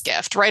myself this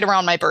gift right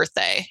around my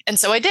birthday. And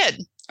so I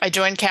did. I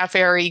joined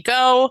Cafe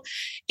Go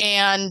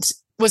and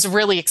was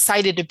really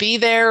excited to be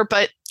there,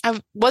 but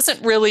I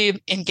wasn't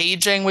really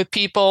engaging with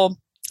people.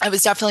 I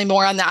was definitely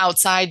more on the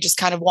outside, just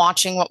kind of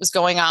watching what was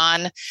going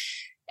on.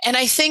 And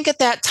I think at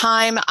that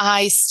time,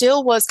 I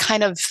still was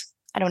kind of,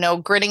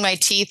 gritting my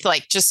teeth,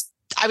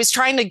 I was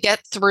trying to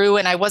get through,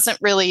 and I wasn't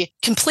really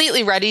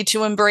completely ready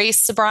to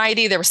embrace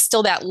sobriety. There was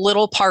still that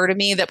little part of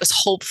me that was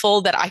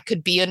hopeful that I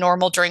could be a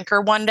normal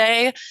drinker one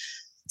day.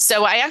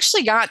 So I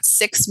actually got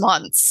 6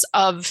 months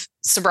of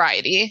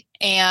sobriety,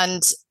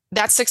 and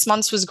that 6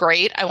 months was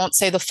great. I won't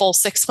say the full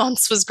 6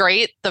 months was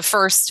great. The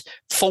first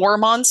 4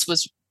 months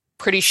was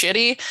pretty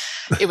shitty.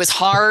 It was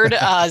hard.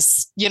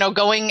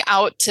 Going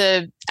out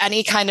to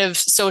any kind of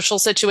social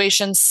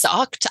situation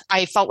sucked.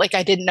 I felt like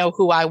I didn't know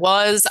who I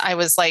was. I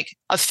was like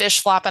a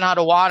fish flopping out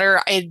of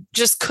water. I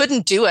just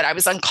couldn't do it. I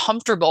was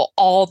uncomfortable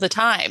all the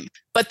time.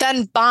 But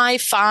then by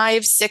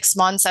 5-6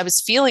 months, I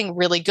was feeling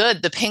really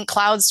good. The pink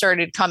cloud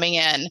started coming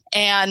in.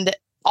 And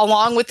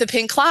along with the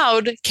pink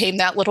cloud came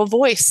that little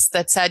voice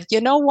that said, you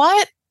know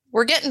what?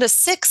 We're getting to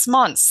 6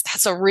 months.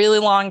 That's a really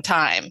long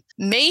time.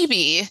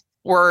 Maybe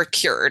we're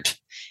cured.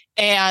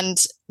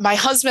 And my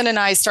husband and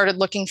I started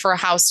looking for a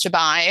house to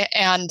buy.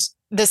 And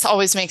this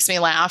always makes me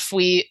laugh.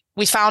 We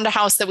found a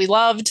house that we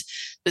loved,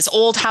 this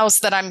old house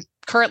that I'm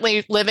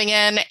currently living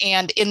in.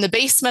 And in the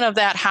basement of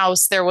that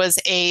house, there was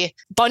a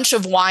bunch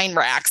of wine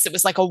racks. It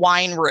was like a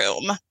wine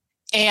room.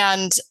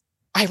 And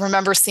I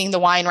remember seeing the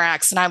wine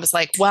racks and I was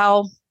like,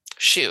 well,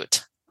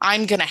 shoot,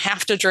 I'm going to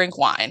have to drink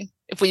wine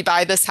if we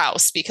buy this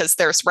house because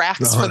there's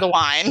racks for the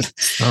wine.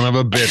 Son of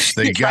a bitch,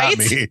 they got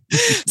me.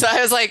 So I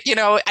was like,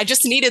 I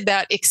just needed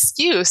that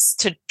excuse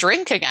to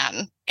drink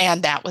again.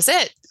 And that was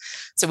it.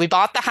 So we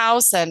bought the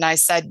house and I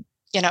said,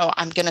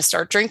 I'm going to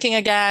start drinking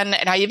again.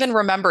 And I even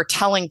remember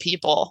telling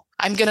people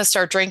I'm going to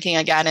start drinking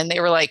again. And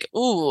they were like,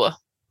 ooh,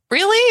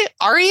 really?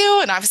 Are you?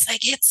 And I was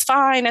like, it's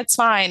fine. It's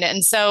fine.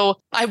 And so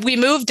we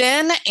moved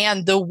in,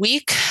 and the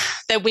week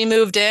that we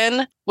moved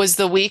in was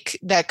the week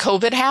that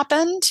COVID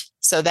happened.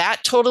 So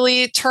that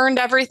totally turned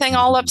everything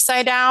all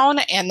upside down.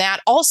 And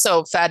that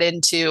also fed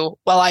into,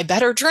 well, I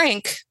better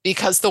drink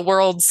because the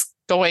world's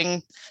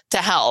going to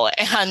hell.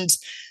 And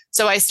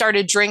so I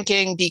started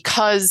drinking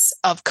because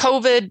of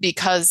COVID,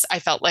 because I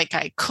felt like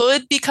I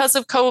could because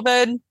of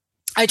COVID.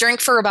 I drank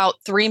for about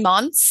 3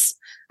 months,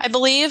 I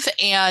believe.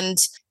 And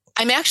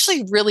I'm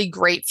actually really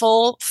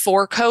grateful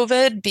for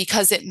COVID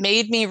because it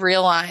made me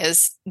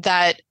realize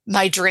that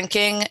my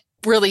drinking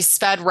really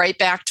sped right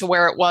back to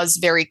where it was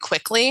very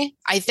quickly.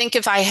 I think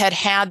if I had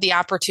had the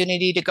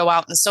opportunity to go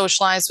out and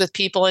socialize with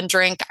people and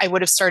drink, I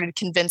would have started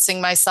convincing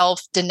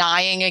myself,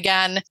 denying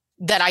again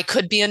that I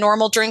could be a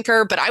normal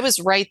drinker. But I was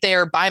right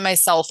there by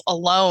myself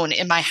alone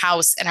in my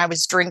house, and I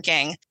was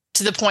drinking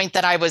to the point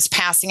that I was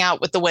passing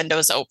out with the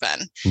windows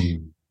open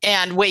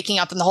and waking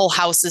up and the whole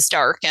house is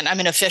dark and I'm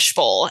in a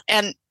fishbowl.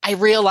 And I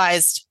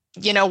realized,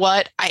 you know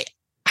what?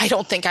 I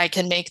don't think I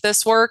can make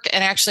this work.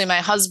 And actually, my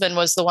husband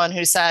was the one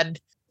who said,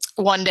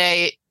 one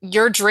day,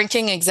 you're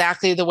drinking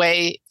exactly the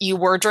way you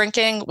were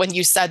drinking when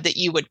you said that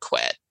you would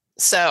quit.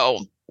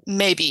 So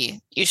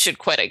maybe you should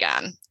quit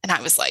again. And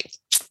I was like,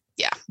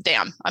 yeah,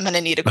 damn, I'm going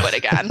to need to quit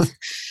again.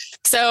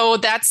 So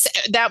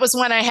that was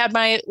when I had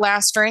my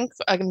last drink,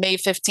 May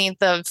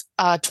 15th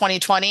of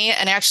 2020.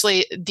 And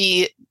actually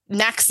the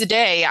next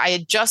day I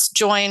had just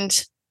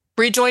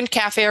rejoined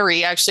Cafe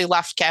Ari. I actually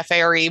left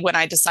Cafe Ari when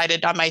I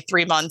decided on my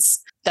 3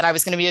 months that I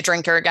was going to be a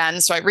drinker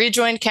again. So I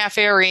rejoined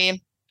Cafe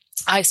Ari.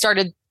 I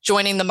started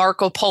joining the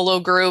Marco Polo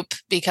group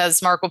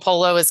because Marco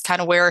Polo is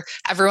kind of where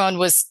everyone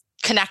was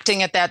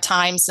connecting at that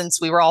time since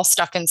we were all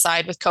stuck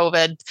inside with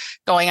COVID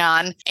going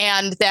on.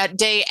 And that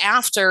day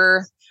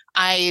after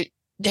I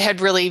had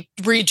really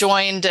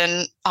rejoined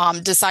and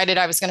decided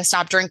I was going to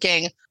stop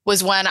drinking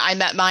was when I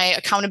met my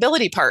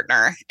accountability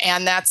partner.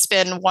 And that's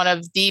been one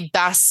of the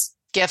best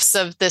gifts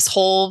of this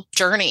whole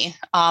journey.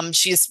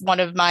 She's one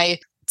of my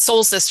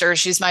soul sisters.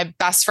 She's my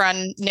best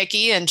friend,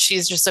 Nikki, and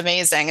she's just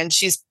amazing. And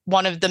she's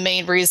one of the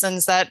main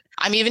reasons that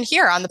I'm even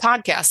here on the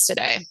podcast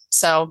today.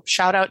 So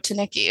shout out to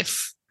Nikki.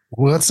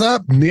 What's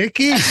up,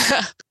 Nikki?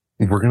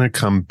 We're going to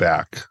come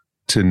back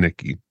to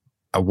Nikki.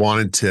 I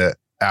wanted to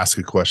ask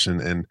a question,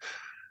 and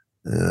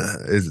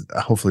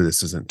hopefully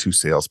this isn't too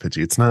sales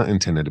pitchy. It's not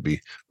intended to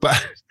be,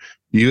 but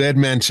you had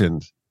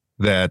mentioned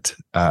that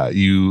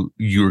you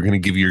were going to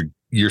give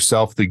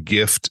yourself the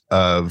gift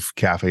of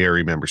Cafe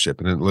Ari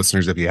membership. And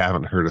listeners, if you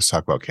haven't heard us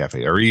talk about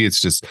Cafe Ari,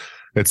 it's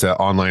an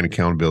online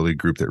accountability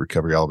group that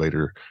Recovery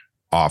Elevator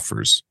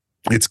offers.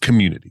 It's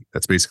community.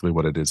 That's basically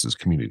what it is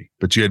community.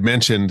 But you had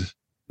mentioned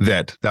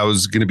that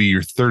was going to be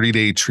your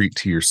 30-day treat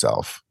to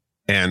yourself.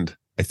 And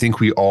I think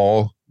we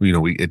all,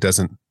 it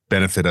doesn't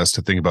benefit us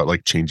to think about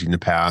like changing the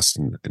past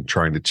and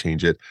trying to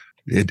change it.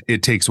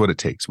 It takes what it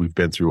takes. We've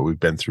been through what we've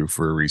been through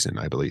for a reason,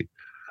 I believe.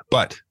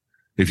 But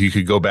if you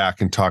could go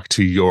back and talk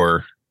to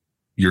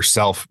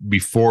yourself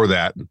before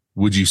that,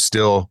 would you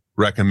still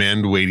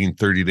recommend waiting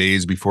 30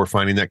 days before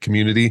finding that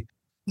community?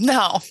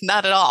 No,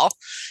 not at all.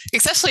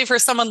 Especially for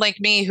someone like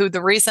me, who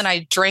the reason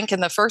I drank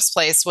in the first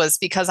place was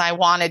because I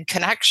wanted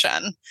connection.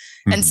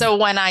 Mm-hmm. And so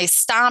when I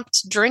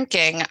stopped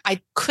drinking, I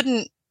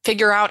couldn't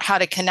figure out how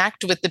to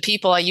connect with the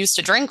people I used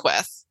to drink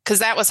with, because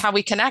that was how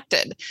we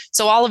connected.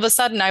 So all of a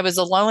sudden I was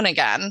alone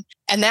again.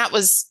 And that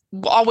was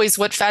always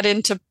what fed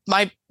into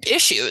my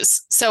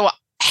issues. So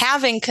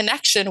having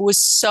connection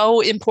was so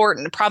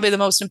important, probably the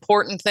most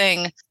important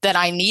thing that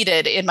I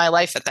needed in my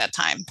life at that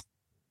time.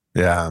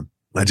 Yeah.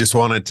 I just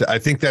wanted to, I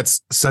think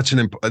that's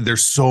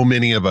there's so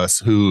many of us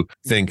who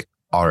think,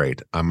 all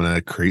right, I'm going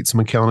to create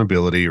some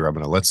accountability, or I'm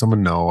going to let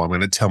someone know. I'm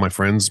going to tell my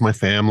friends, my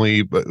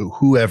family, but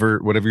whatever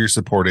your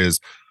support is,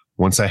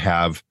 once I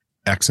have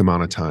X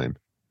amount of time.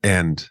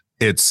 And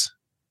it's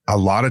a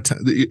lot of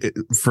time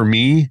for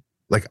me,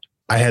 like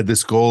I had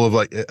this goal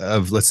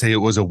of let's say it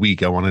was a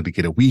week. I wanted to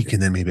get a week,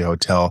 and then maybe I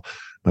would tell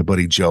my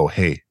buddy Joe,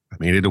 hey, I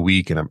made it a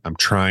week and I'm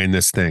trying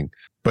this thing.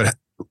 But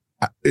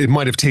it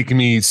might have taken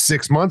me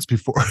 6 months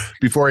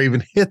before I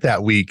even hit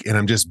that week, and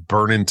I'm just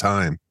burning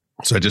time.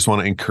 So I just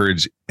want to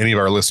encourage any of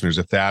our listeners,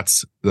 if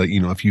that's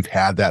if you've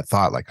had that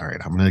thought, like, all right,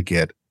 I'm going to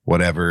get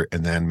whatever,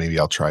 and then maybe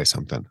I'll try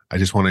something. I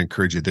just want to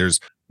encourage you. There's,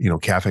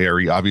 Cafe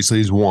RE obviously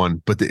is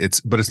one, but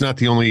it's not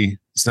the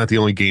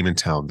only game in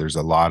town. There's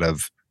a lot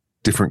of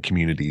different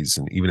communities,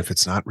 and even if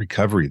it's not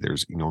recovery,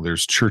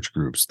 there's church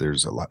groups,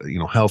 there's a lot,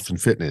 health and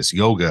fitness,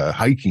 yoga,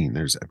 hiking.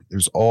 There's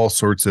all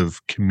sorts of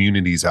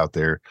communities out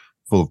there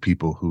full of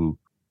people who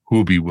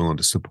will be willing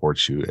to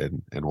support you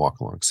and walk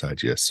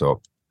alongside you.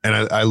 So, and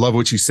I love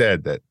what you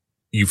said, that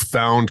you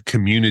found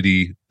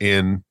community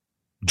in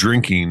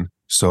drinking.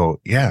 So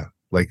yeah,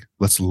 like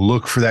let's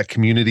look for that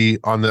community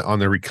on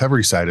the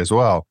recovery side as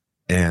well.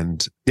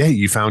 And yeah,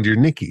 you found your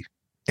Nikki.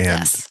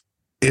 And yes.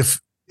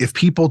 If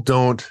people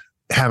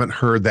haven't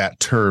heard that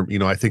term,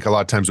 I think a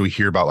lot of times we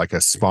hear about like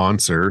a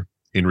sponsor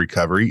in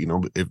recovery,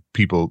 if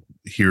people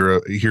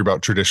hear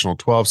about traditional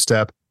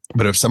 12-step,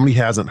 but if somebody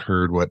hasn't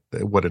heard what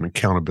an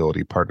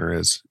accountability partner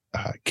is,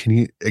 can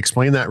you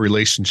explain that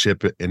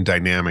relationship and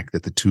dynamic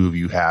that the two of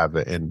you have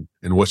and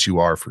what you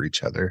are for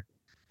each other?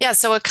 Yeah,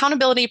 so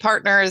accountability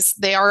partners,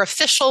 they are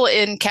official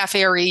in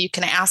Cafe RE. You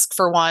can ask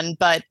for one,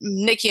 but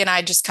Nikki and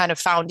I just kind of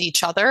found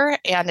each other,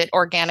 and it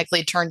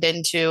organically turned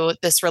into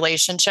this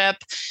relationship.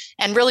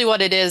 And really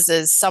what it is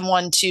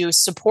someone to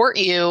support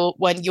you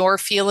when you're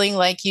feeling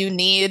like you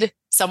need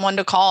someone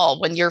to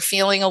call, when you're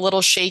feeling a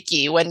little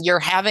shaky, when you're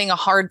having a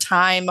hard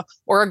time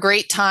or a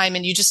great time,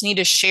 and you just need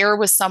to share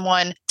with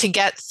someone to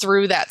get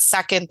through that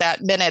second,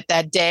 that minute,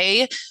 that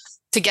day,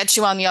 to get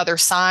you on the other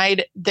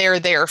side. They're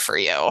there for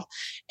you.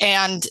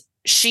 And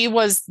she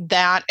was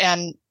that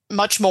and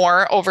much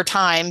more over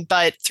time.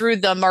 But through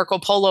the Marco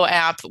Polo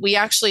app, we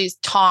actually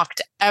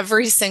talked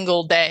every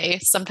single day,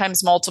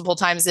 sometimes multiple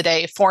times a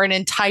day, for an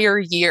entire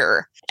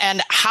year.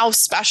 And how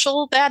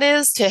special that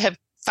is to have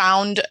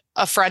found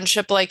a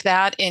friendship like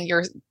that in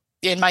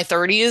my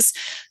 30s.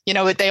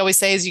 What they always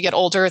say, as you get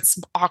older, it's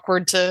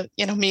awkward to,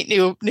 meet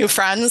new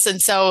friends.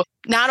 And so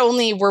not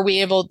only were we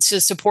able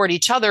to support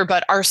each other,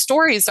 but our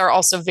stories are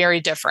also very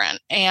different.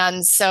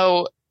 And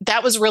so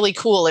that was really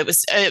cool. It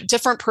was a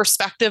different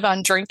perspective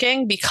on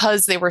drinking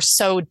because they were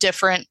so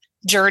different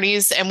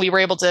journeys, and we were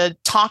able to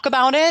talk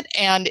about it,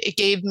 and it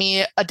gave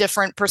me a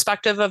different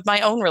perspective of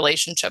my own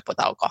relationship with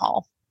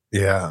alcohol.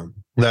 Yeah,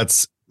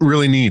 that's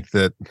really neat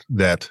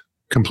that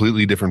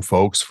completely different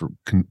folks from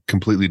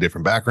completely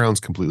different backgrounds,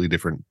 completely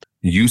different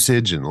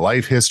usage and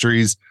life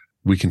histories,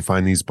 we can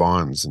find these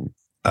bonds.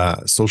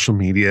 And social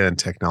media and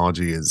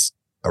technology is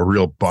a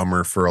real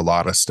bummer for a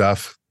lot of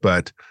stuff,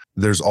 but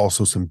there's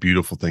also some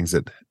beautiful things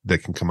that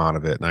can come out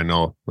of it. And I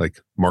know, like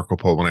Marco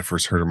Polo, when I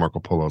first heard of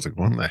Marco Polo, I was like,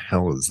 what the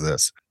hell is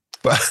this?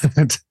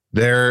 But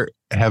there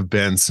have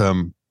been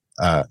some,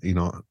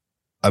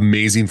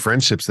 amazing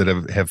friendships that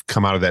have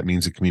come out of that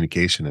means of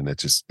communication. And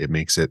it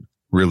makes it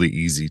really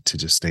easy to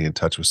just stay in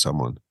touch with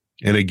someone.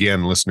 And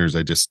again, listeners,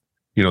 this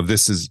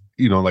is,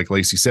 like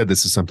Lacey said,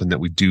 this is something that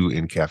we do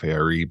in Cafe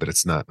RE, but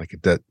it's not like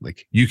that.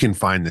 Like you can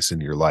find this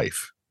in your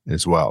life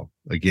as well.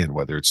 Again,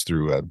 whether it's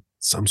through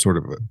some sort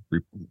of a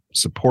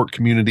support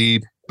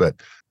community, but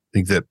I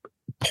think that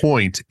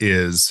point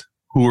is,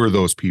 who are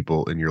those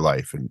people in your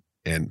life,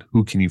 and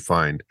who can you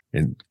find,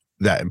 and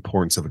that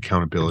importance of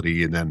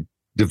accountability, and then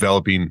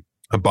developing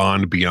a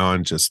bond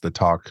beyond just the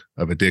talk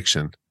of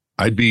addiction.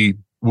 I'd be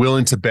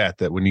willing to bet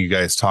that when you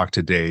guys talk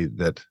today,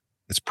 that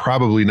it's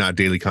probably not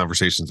daily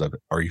conversations of,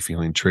 are you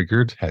feeling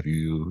triggered? Have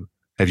you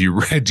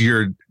read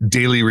your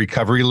daily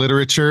recovery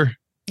literature?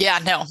 Yeah,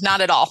 no,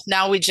 not at all.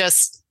 Now it's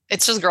just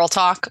girl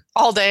talk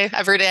all day,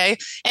 every day.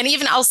 And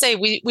even I'll say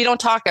we don't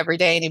talk every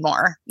day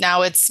anymore.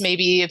 Now it's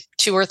maybe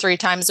 2 or 3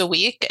 times a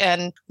week.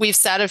 And we've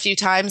said a few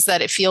times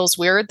that it feels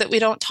weird that we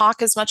don't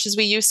talk as much as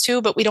we used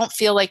to, but we don't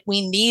feel like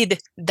we need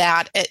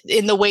that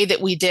in the way that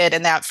we did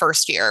in that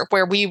first year,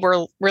 where we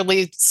were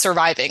really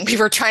surviving. We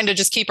were trying to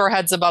just keep our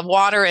heads above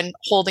water and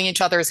holding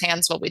each other's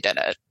hands while we did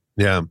it.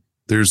 Yeah,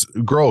 there's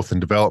growth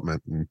and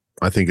development. And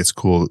I think it's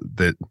cool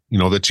that,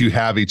 that you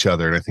have each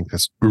other. And I think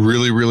that's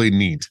really, really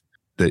neat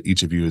that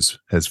each of you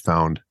has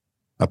found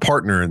a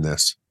partner in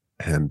this.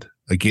 And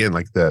again,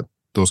 like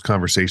those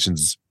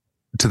conversations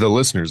to the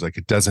listeners, like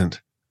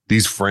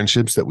these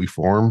friendships that we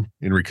form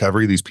in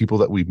recovery, these people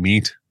that we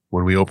meet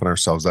when we open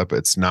ourselves up,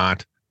 it's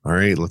not, all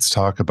right, let's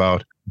talk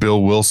about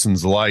Bill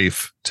Wilson's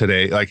life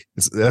today. Like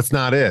that's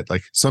not it.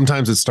 Like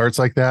sometimes it starts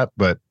like that,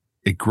 but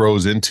it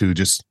grows into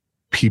just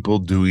people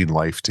doing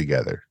life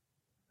together.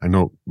 I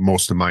know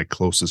most of my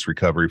closest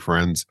recovery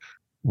friends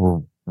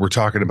we're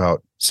talking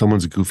about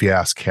someone's goofy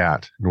ass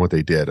cat and what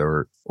they did,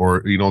 or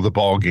the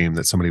ball game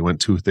that somebody went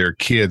to with their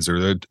kids,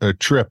 or a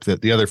trip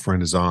that the other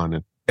friend is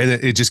on. And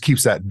it just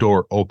keeps that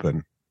door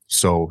open.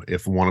 So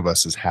if one of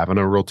us is having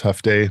a real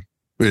tough day,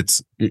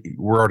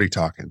 we're already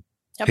talking.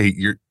 Yep.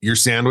 Hey, your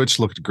sandwich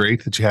looked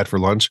great that you had for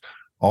lunch.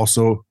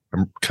 Also,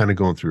 I'm kind of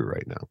going through it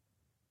right now.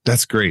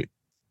 That's great.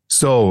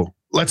 So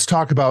let's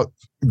talk about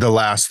the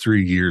last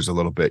 3 years a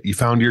little bit. You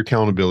found your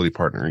accountability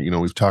partner.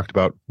 We've talked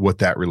about what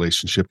that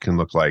relationship can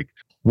look like.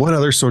 What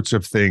other sorts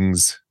of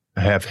things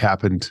have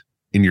happened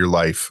in your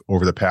life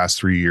over the past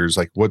 3 years?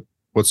 Like what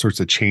sorts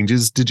of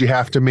changes did you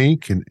have to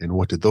make and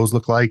what did those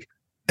look like?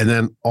 And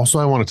then also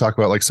I want to talk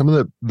about like some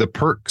of the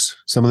perks,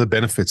 some of the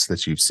benefits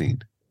that you've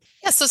seen.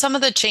 Yeah, so some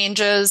of the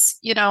changes,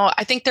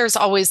 I think there's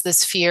always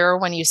this fear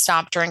when you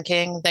stop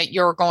drinking that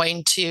you're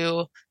going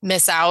to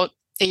miss out,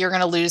 that you're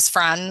going to lose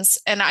friends.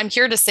 And I'm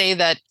here to say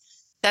that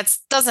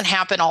doesn't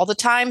happen all the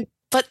time,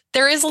 but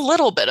there is a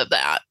little bit of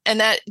that. And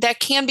that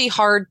can be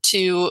hard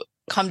to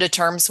come to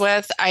terms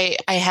with. I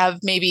have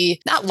maybe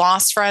not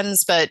lost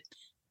friends, but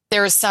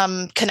there are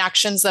some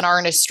connections that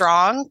aren't as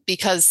strong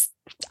because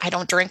I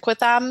don't drink with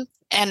them.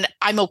 And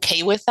I'm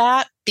okay with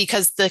that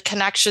because the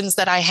connections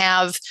that I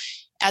have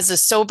as a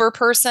sober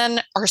person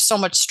are so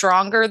much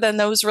stronger than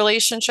those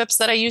relationships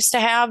that I used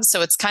to have.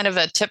 So it's kind of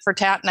a tit for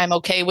tat and I'm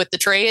okay with the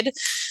trade.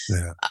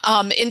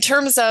 Yeah. In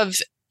terms of,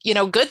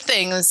 good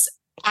things,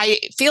 I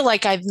feel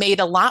like I've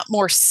made a lot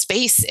more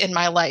space in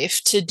my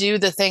life to do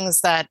the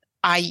things that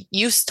I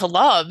used to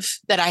love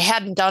that I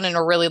hadn't done in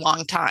a really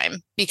long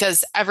time,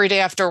 because every day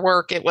after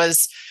work, it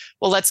was,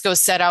 well, let's go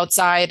sit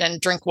outside and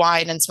drink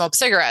wine and smoke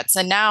cigarettes.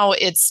 And now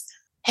it's,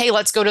 hey,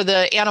 let's go to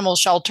the animal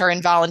shelter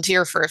and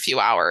volunteer for a few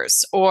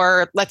hours,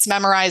 or let's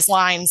memorize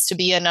lines to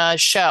be in a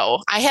show.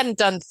 I hadn't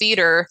done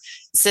theater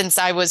since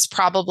I was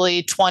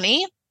probably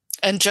 20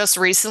 and just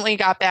recently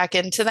got back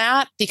into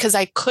that because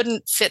I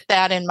couldn't fit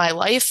that in my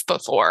life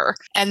before.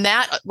 And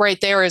that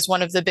right there is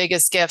one of the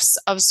biggest gifts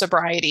of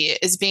sobriety,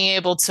 is being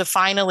able to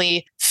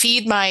finally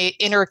feed my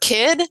inner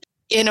kid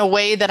in a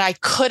way that I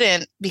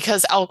couldn't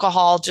because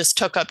alcohol just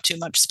took up too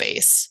much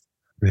space.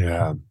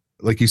 Yeah.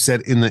 Like you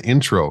said in the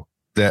intro,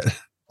 that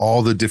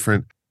all the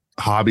different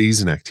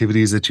hobbies and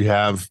activities that you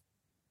have,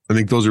 I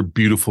think those are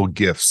beautiful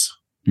gifts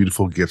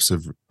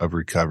of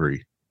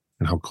recovery.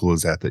 And how cool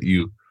is that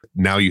you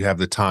have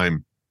the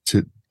time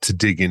to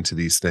dig into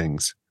these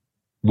things.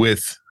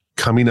 With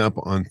coming up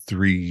on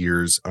 3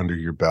 years under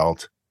your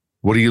belt,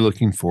 what are you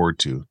looking forward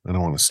to? I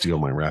don't want to steal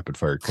my rapid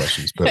fire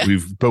questions, but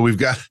we've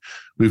got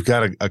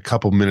a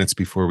couple minutes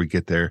before we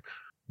get there.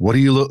 What are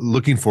you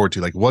looking forward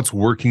to? Like, what's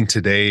working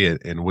today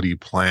and what do you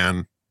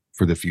plan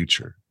for the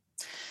future?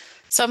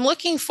 So I'm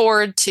looking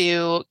forward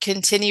to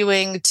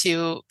continuing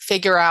to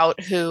figure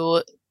out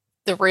who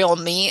the real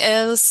me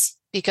is,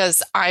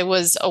 because I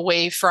was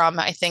away from,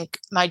 I think,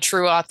 my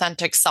true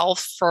authentic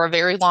self for a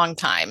very long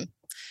time.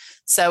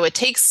 So it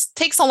takes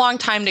a long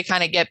time to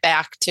kind of get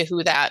back to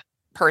who that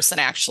person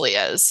actually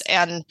is.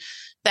 And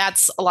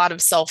that's a lot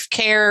of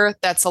self-care.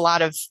 That's a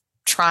lot of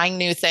trying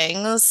new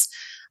things.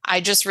 I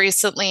just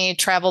recently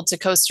traveled to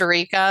Costa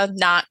Rica,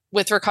 not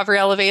with Recovery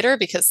Elevator,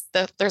 because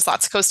there's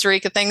lots of Costa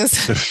Rica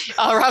things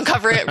around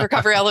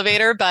Recovery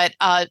Elevator, but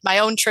my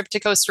own trip to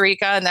Costa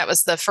Rica. And that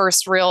was the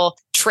first real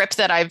trip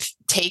that I've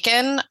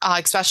taken,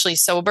 especially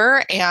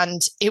sober.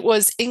 And it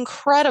was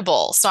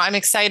incredible. So I'm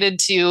excited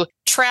to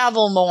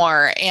travel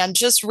more and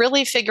just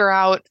really figure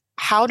out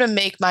how to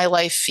make my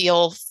life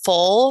feel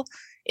full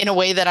in a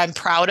way that I'm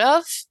proud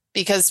of.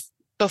 Because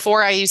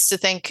before I used to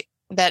think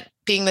that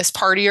being this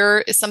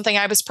partier is something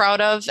I was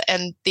proud of.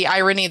 And the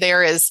irony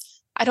there is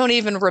I don't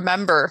even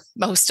remember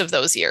most of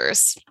those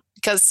years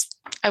because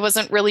I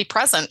wasn't really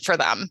present for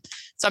them.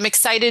 So I'm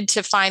excited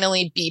to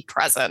finally be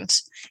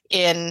present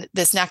in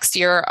this next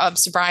year of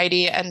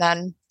sobriety and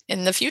then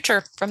in the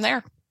future from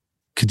there.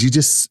 Could you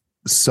just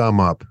sum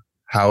up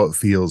how it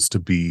feels to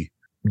be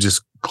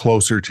just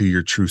closer to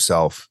your true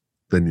self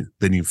than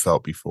you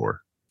felt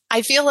before?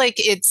 I feel like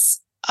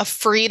it's a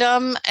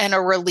freedom and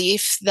a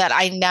relief that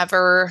I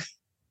never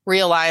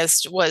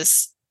realized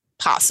was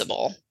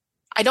possible.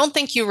 I don't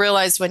think you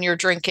realize when you're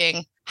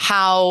drinking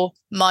how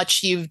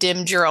much you've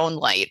dimmed your own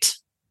light.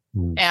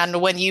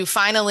 And when you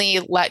finally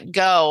let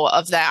go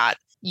of that,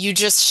 you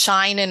just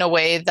shine in a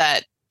way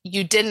that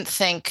you didn't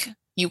think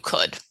you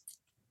could.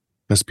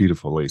 That's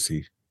beautiful,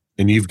 Lacey.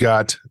 And you've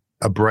got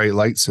a bright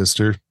light,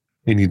 sister,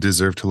 and you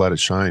deserve to let it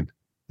shine.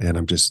 And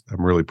I'm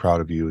really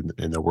proud of you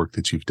and the work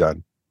that you've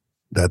done.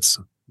 It's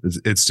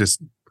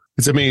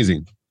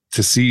amazing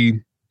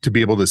to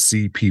be able to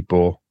see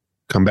people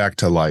come back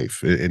to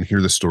life and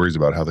hear the stories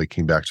about how they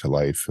came back to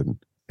life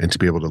and to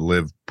be able to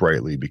live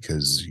brightly,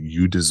 because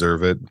you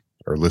deserve it.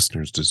 Our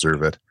listeners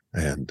deserve it.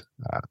 And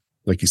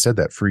like you said,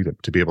 that freedom,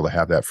 to be able to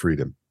have that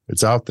freedom,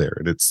 it's out there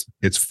and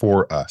it's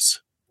for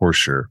us, for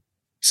sure.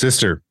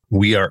 Sister,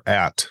 we are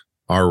at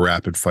our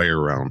rapid fire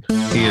round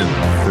in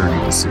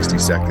 30 to 60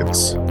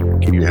 seconds.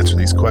 Can you answer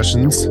these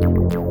questions?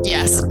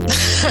 Yes.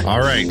 All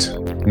right.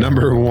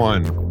 Number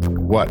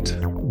 1, what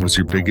was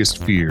your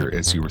biggest fear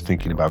as you were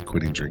thinking about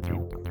quitting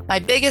drinking? My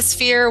biggest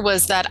fear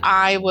was that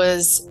I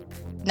was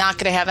not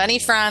going to have any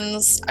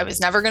friends. I was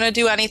never going to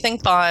do anything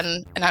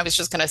fun. And I was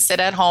just going to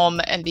sit at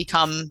home and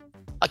become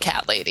a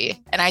cat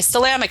lady. And I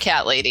still am a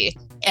cat lady.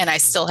 And I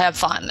still have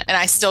fun. And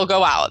I still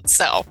go out.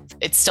 So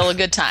it's still a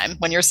good time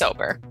when you're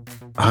sober.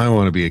 I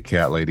want to be a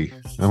cat lady.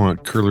 I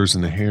want curlers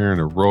in the hair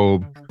and a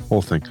robe,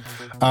 whole thing.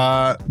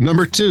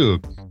 Number 2,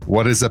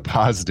 what is a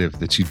positive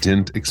that you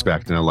didn't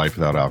expect in a life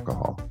without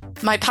alcohol?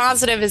 My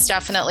positive is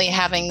definitely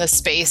having the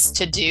space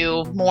to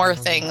do more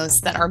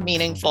things that are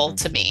meaningful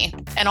to me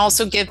and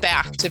also give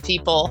back to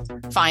people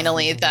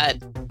finally that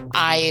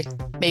I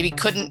maybe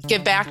couldn't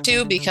give back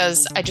to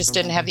because I just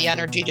didn't have the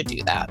energy to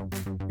do that.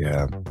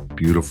 Yeah,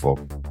 beautiful.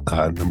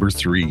 Number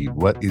 3,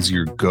 what is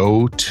your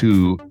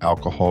go-to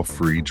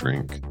alcohol-free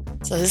drink?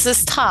 So this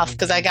is tough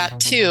because I got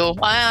 2.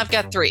 Well, I've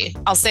got 3.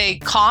 I'll say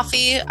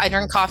coffee. I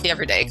drink coffee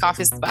every day.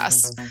 Coffee's the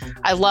best.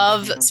 I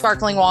love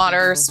sparkling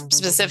water,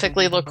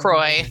 specifically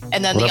LaCroix.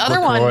 And then the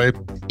other one,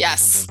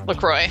 yes,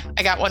 LaCroix.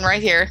 I got one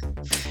right here.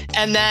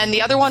 And then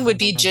the other one would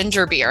be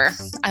ginger beer.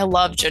 I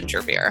love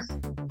ginger beer.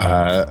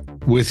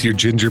 With your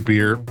ginger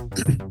beer,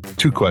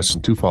 2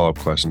 follow-up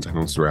questions. I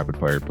know it's rapid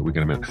fire, but we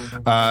got a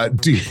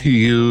minute. Do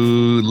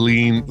you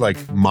lean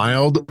like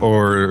mild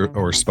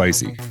or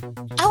spicy?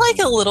 I like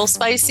a little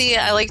spicy.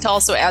 I like to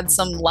also add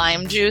some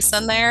lime juice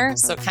in there,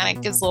 so it kind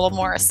of gives a little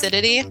more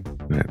acidity.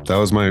 Yeah, that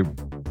was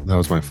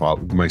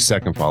my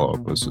second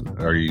follow-up was,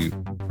 are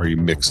you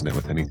mixing it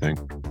with anything?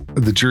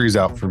 The jury's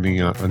out for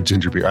me on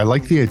ginger beer. I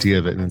like the idea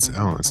of it, and it's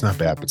not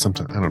bad, but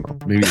sometimes, I don't know,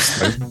 maybe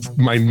it's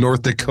my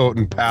North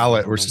Dakotan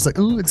palate where it's just like,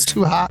 ooh, it's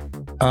too hot.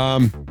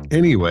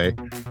 Anyway,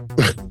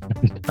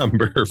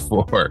 number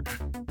 4,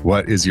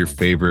 what is your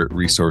favorite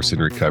resource in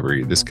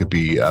recovery? This could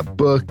be a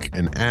book,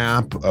 an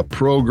app, a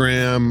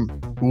program,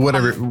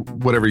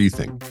 whatever you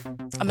think.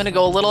 I'm going to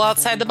go a little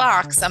outside the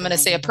box. I'm going to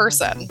say a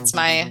person. It's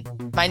my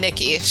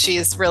Nikki.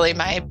 She's really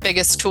my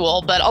biggest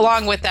tool. But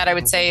along with that, I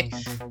would say,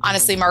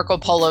 honestly, Marco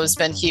Polo has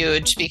been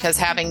huge because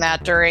having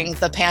that during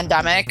the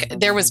pandemic,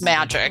 there was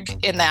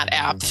magic in that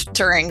app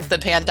during the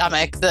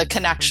pandemic, the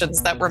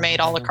connections that were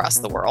made all across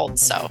the world.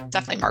 So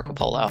definitely Marco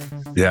Polo.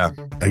 Yeah,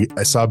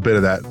 I saw a bit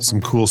of that,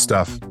 some cool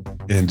stuff.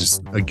 And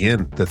just,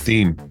 again, the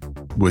theme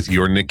with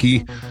your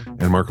Nikki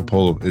and Marco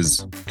Polo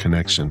is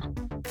connection.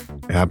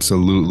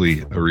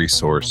 Absolutely a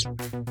resource.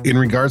 In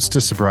regards to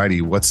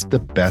sobriety, what's the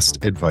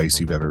best advice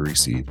you've ever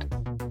received?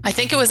 I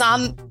think it was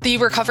on the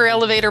Recovery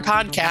Elevator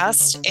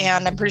podcast,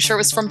 and I'm pretty sure it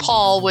was from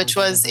Paul, which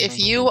was, if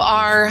you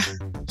are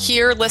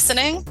here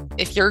listening,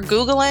 if you're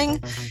Googling,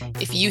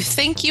 if you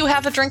think you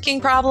have a drinking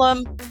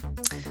problem,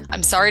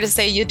 I'm sorry to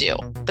say you do,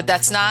 but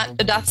that's not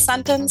a death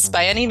sentence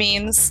by any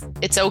means.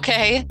 It's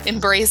okay.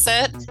 Embrace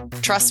it.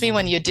 Trust me,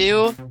 when you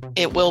do,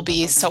 it will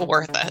be so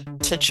worth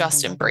it to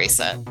just embrace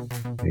it.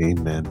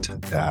 Amen to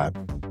that.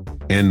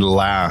 And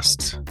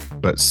last,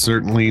 but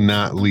certainly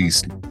not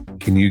least,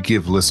 can you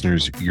give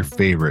listeners your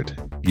favorite,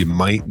 you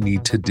might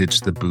need to ditch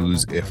the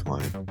booze if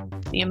line?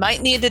 You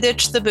might need to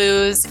ditch the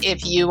booze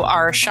if you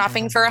are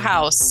shopping for a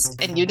house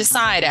and you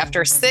decide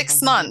after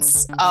 6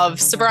 months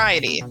of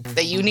sobriety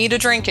that you need a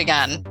drink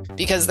again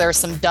because there's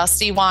some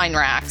dusty wine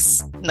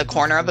racks in the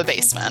corner of a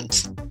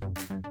basement.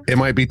 It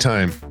might be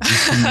time. We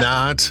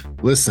cannot,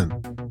 listen,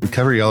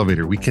 Recovery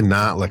Elevator, we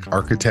cannot let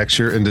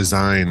architecture and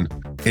design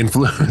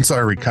influence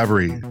our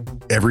recovery.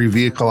 Every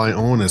vehicle I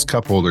own is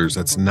cup holders.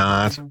 That's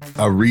not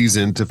a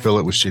reason to fill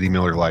it with shitty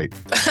Miller Lite.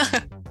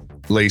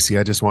 Lacey,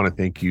 I just want to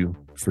thank you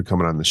for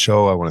coming on the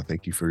show. I want to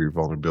thank you for your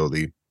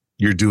vulnerability.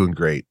 You're doing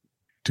great.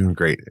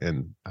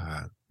 And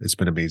it's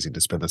been amazing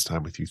to spend this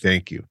time with you.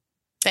 Thank you.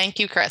 Thank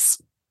you,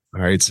 Chris.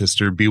 All right,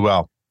 sister, be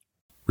well.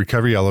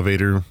 Recovery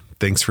Elevator,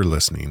 thanks for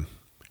listening.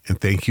 And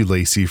thank you,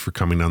 Lacey, for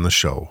coming on the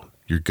show.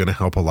 You're going to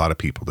help a lot of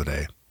people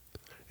today.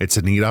 It's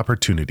a neat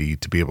opportunity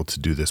to be able to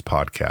do this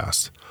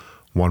podcast.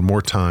 One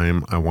more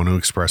time, I want to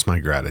express my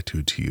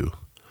gratitude to you.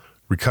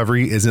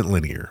 Recovery isn't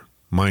linear.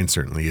 Mine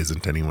certainly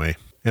isn't anyway.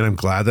 And I'm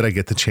glad that I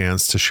get the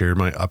chance to share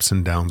my ups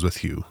and downs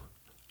with you.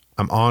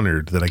 I'm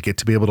honored that I get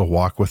to be able to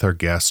walk with our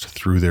guests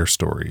through their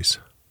stories.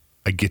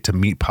 I get to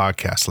meet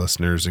podcast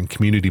listeners and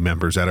community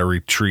members at our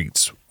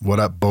retreats. What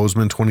up,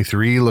 Bozeman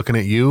 23, looking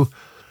at you?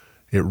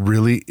 It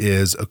really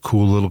is a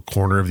cool little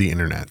corner of the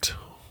internet,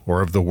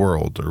 or of the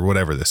world, or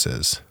whatever this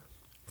is.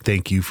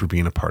 Thank you for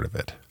being a part of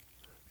it.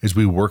 As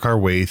we work our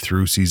way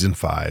through season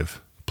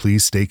 5,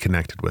 please stay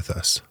connected with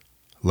us.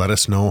 Let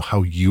us know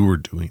how you are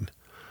doing.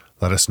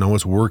 Let us know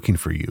what's working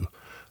for you.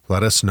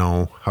 Let us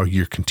know how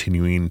you're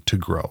continuing to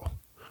grow.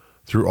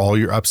 Through all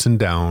your ups and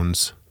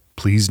downs,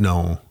 please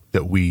know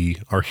that we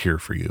are here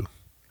for you.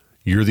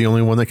 You're the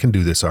only one that can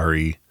do this,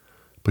 RE,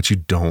 but you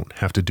don't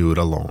have to do it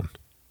alone.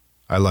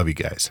 I love you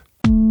guys.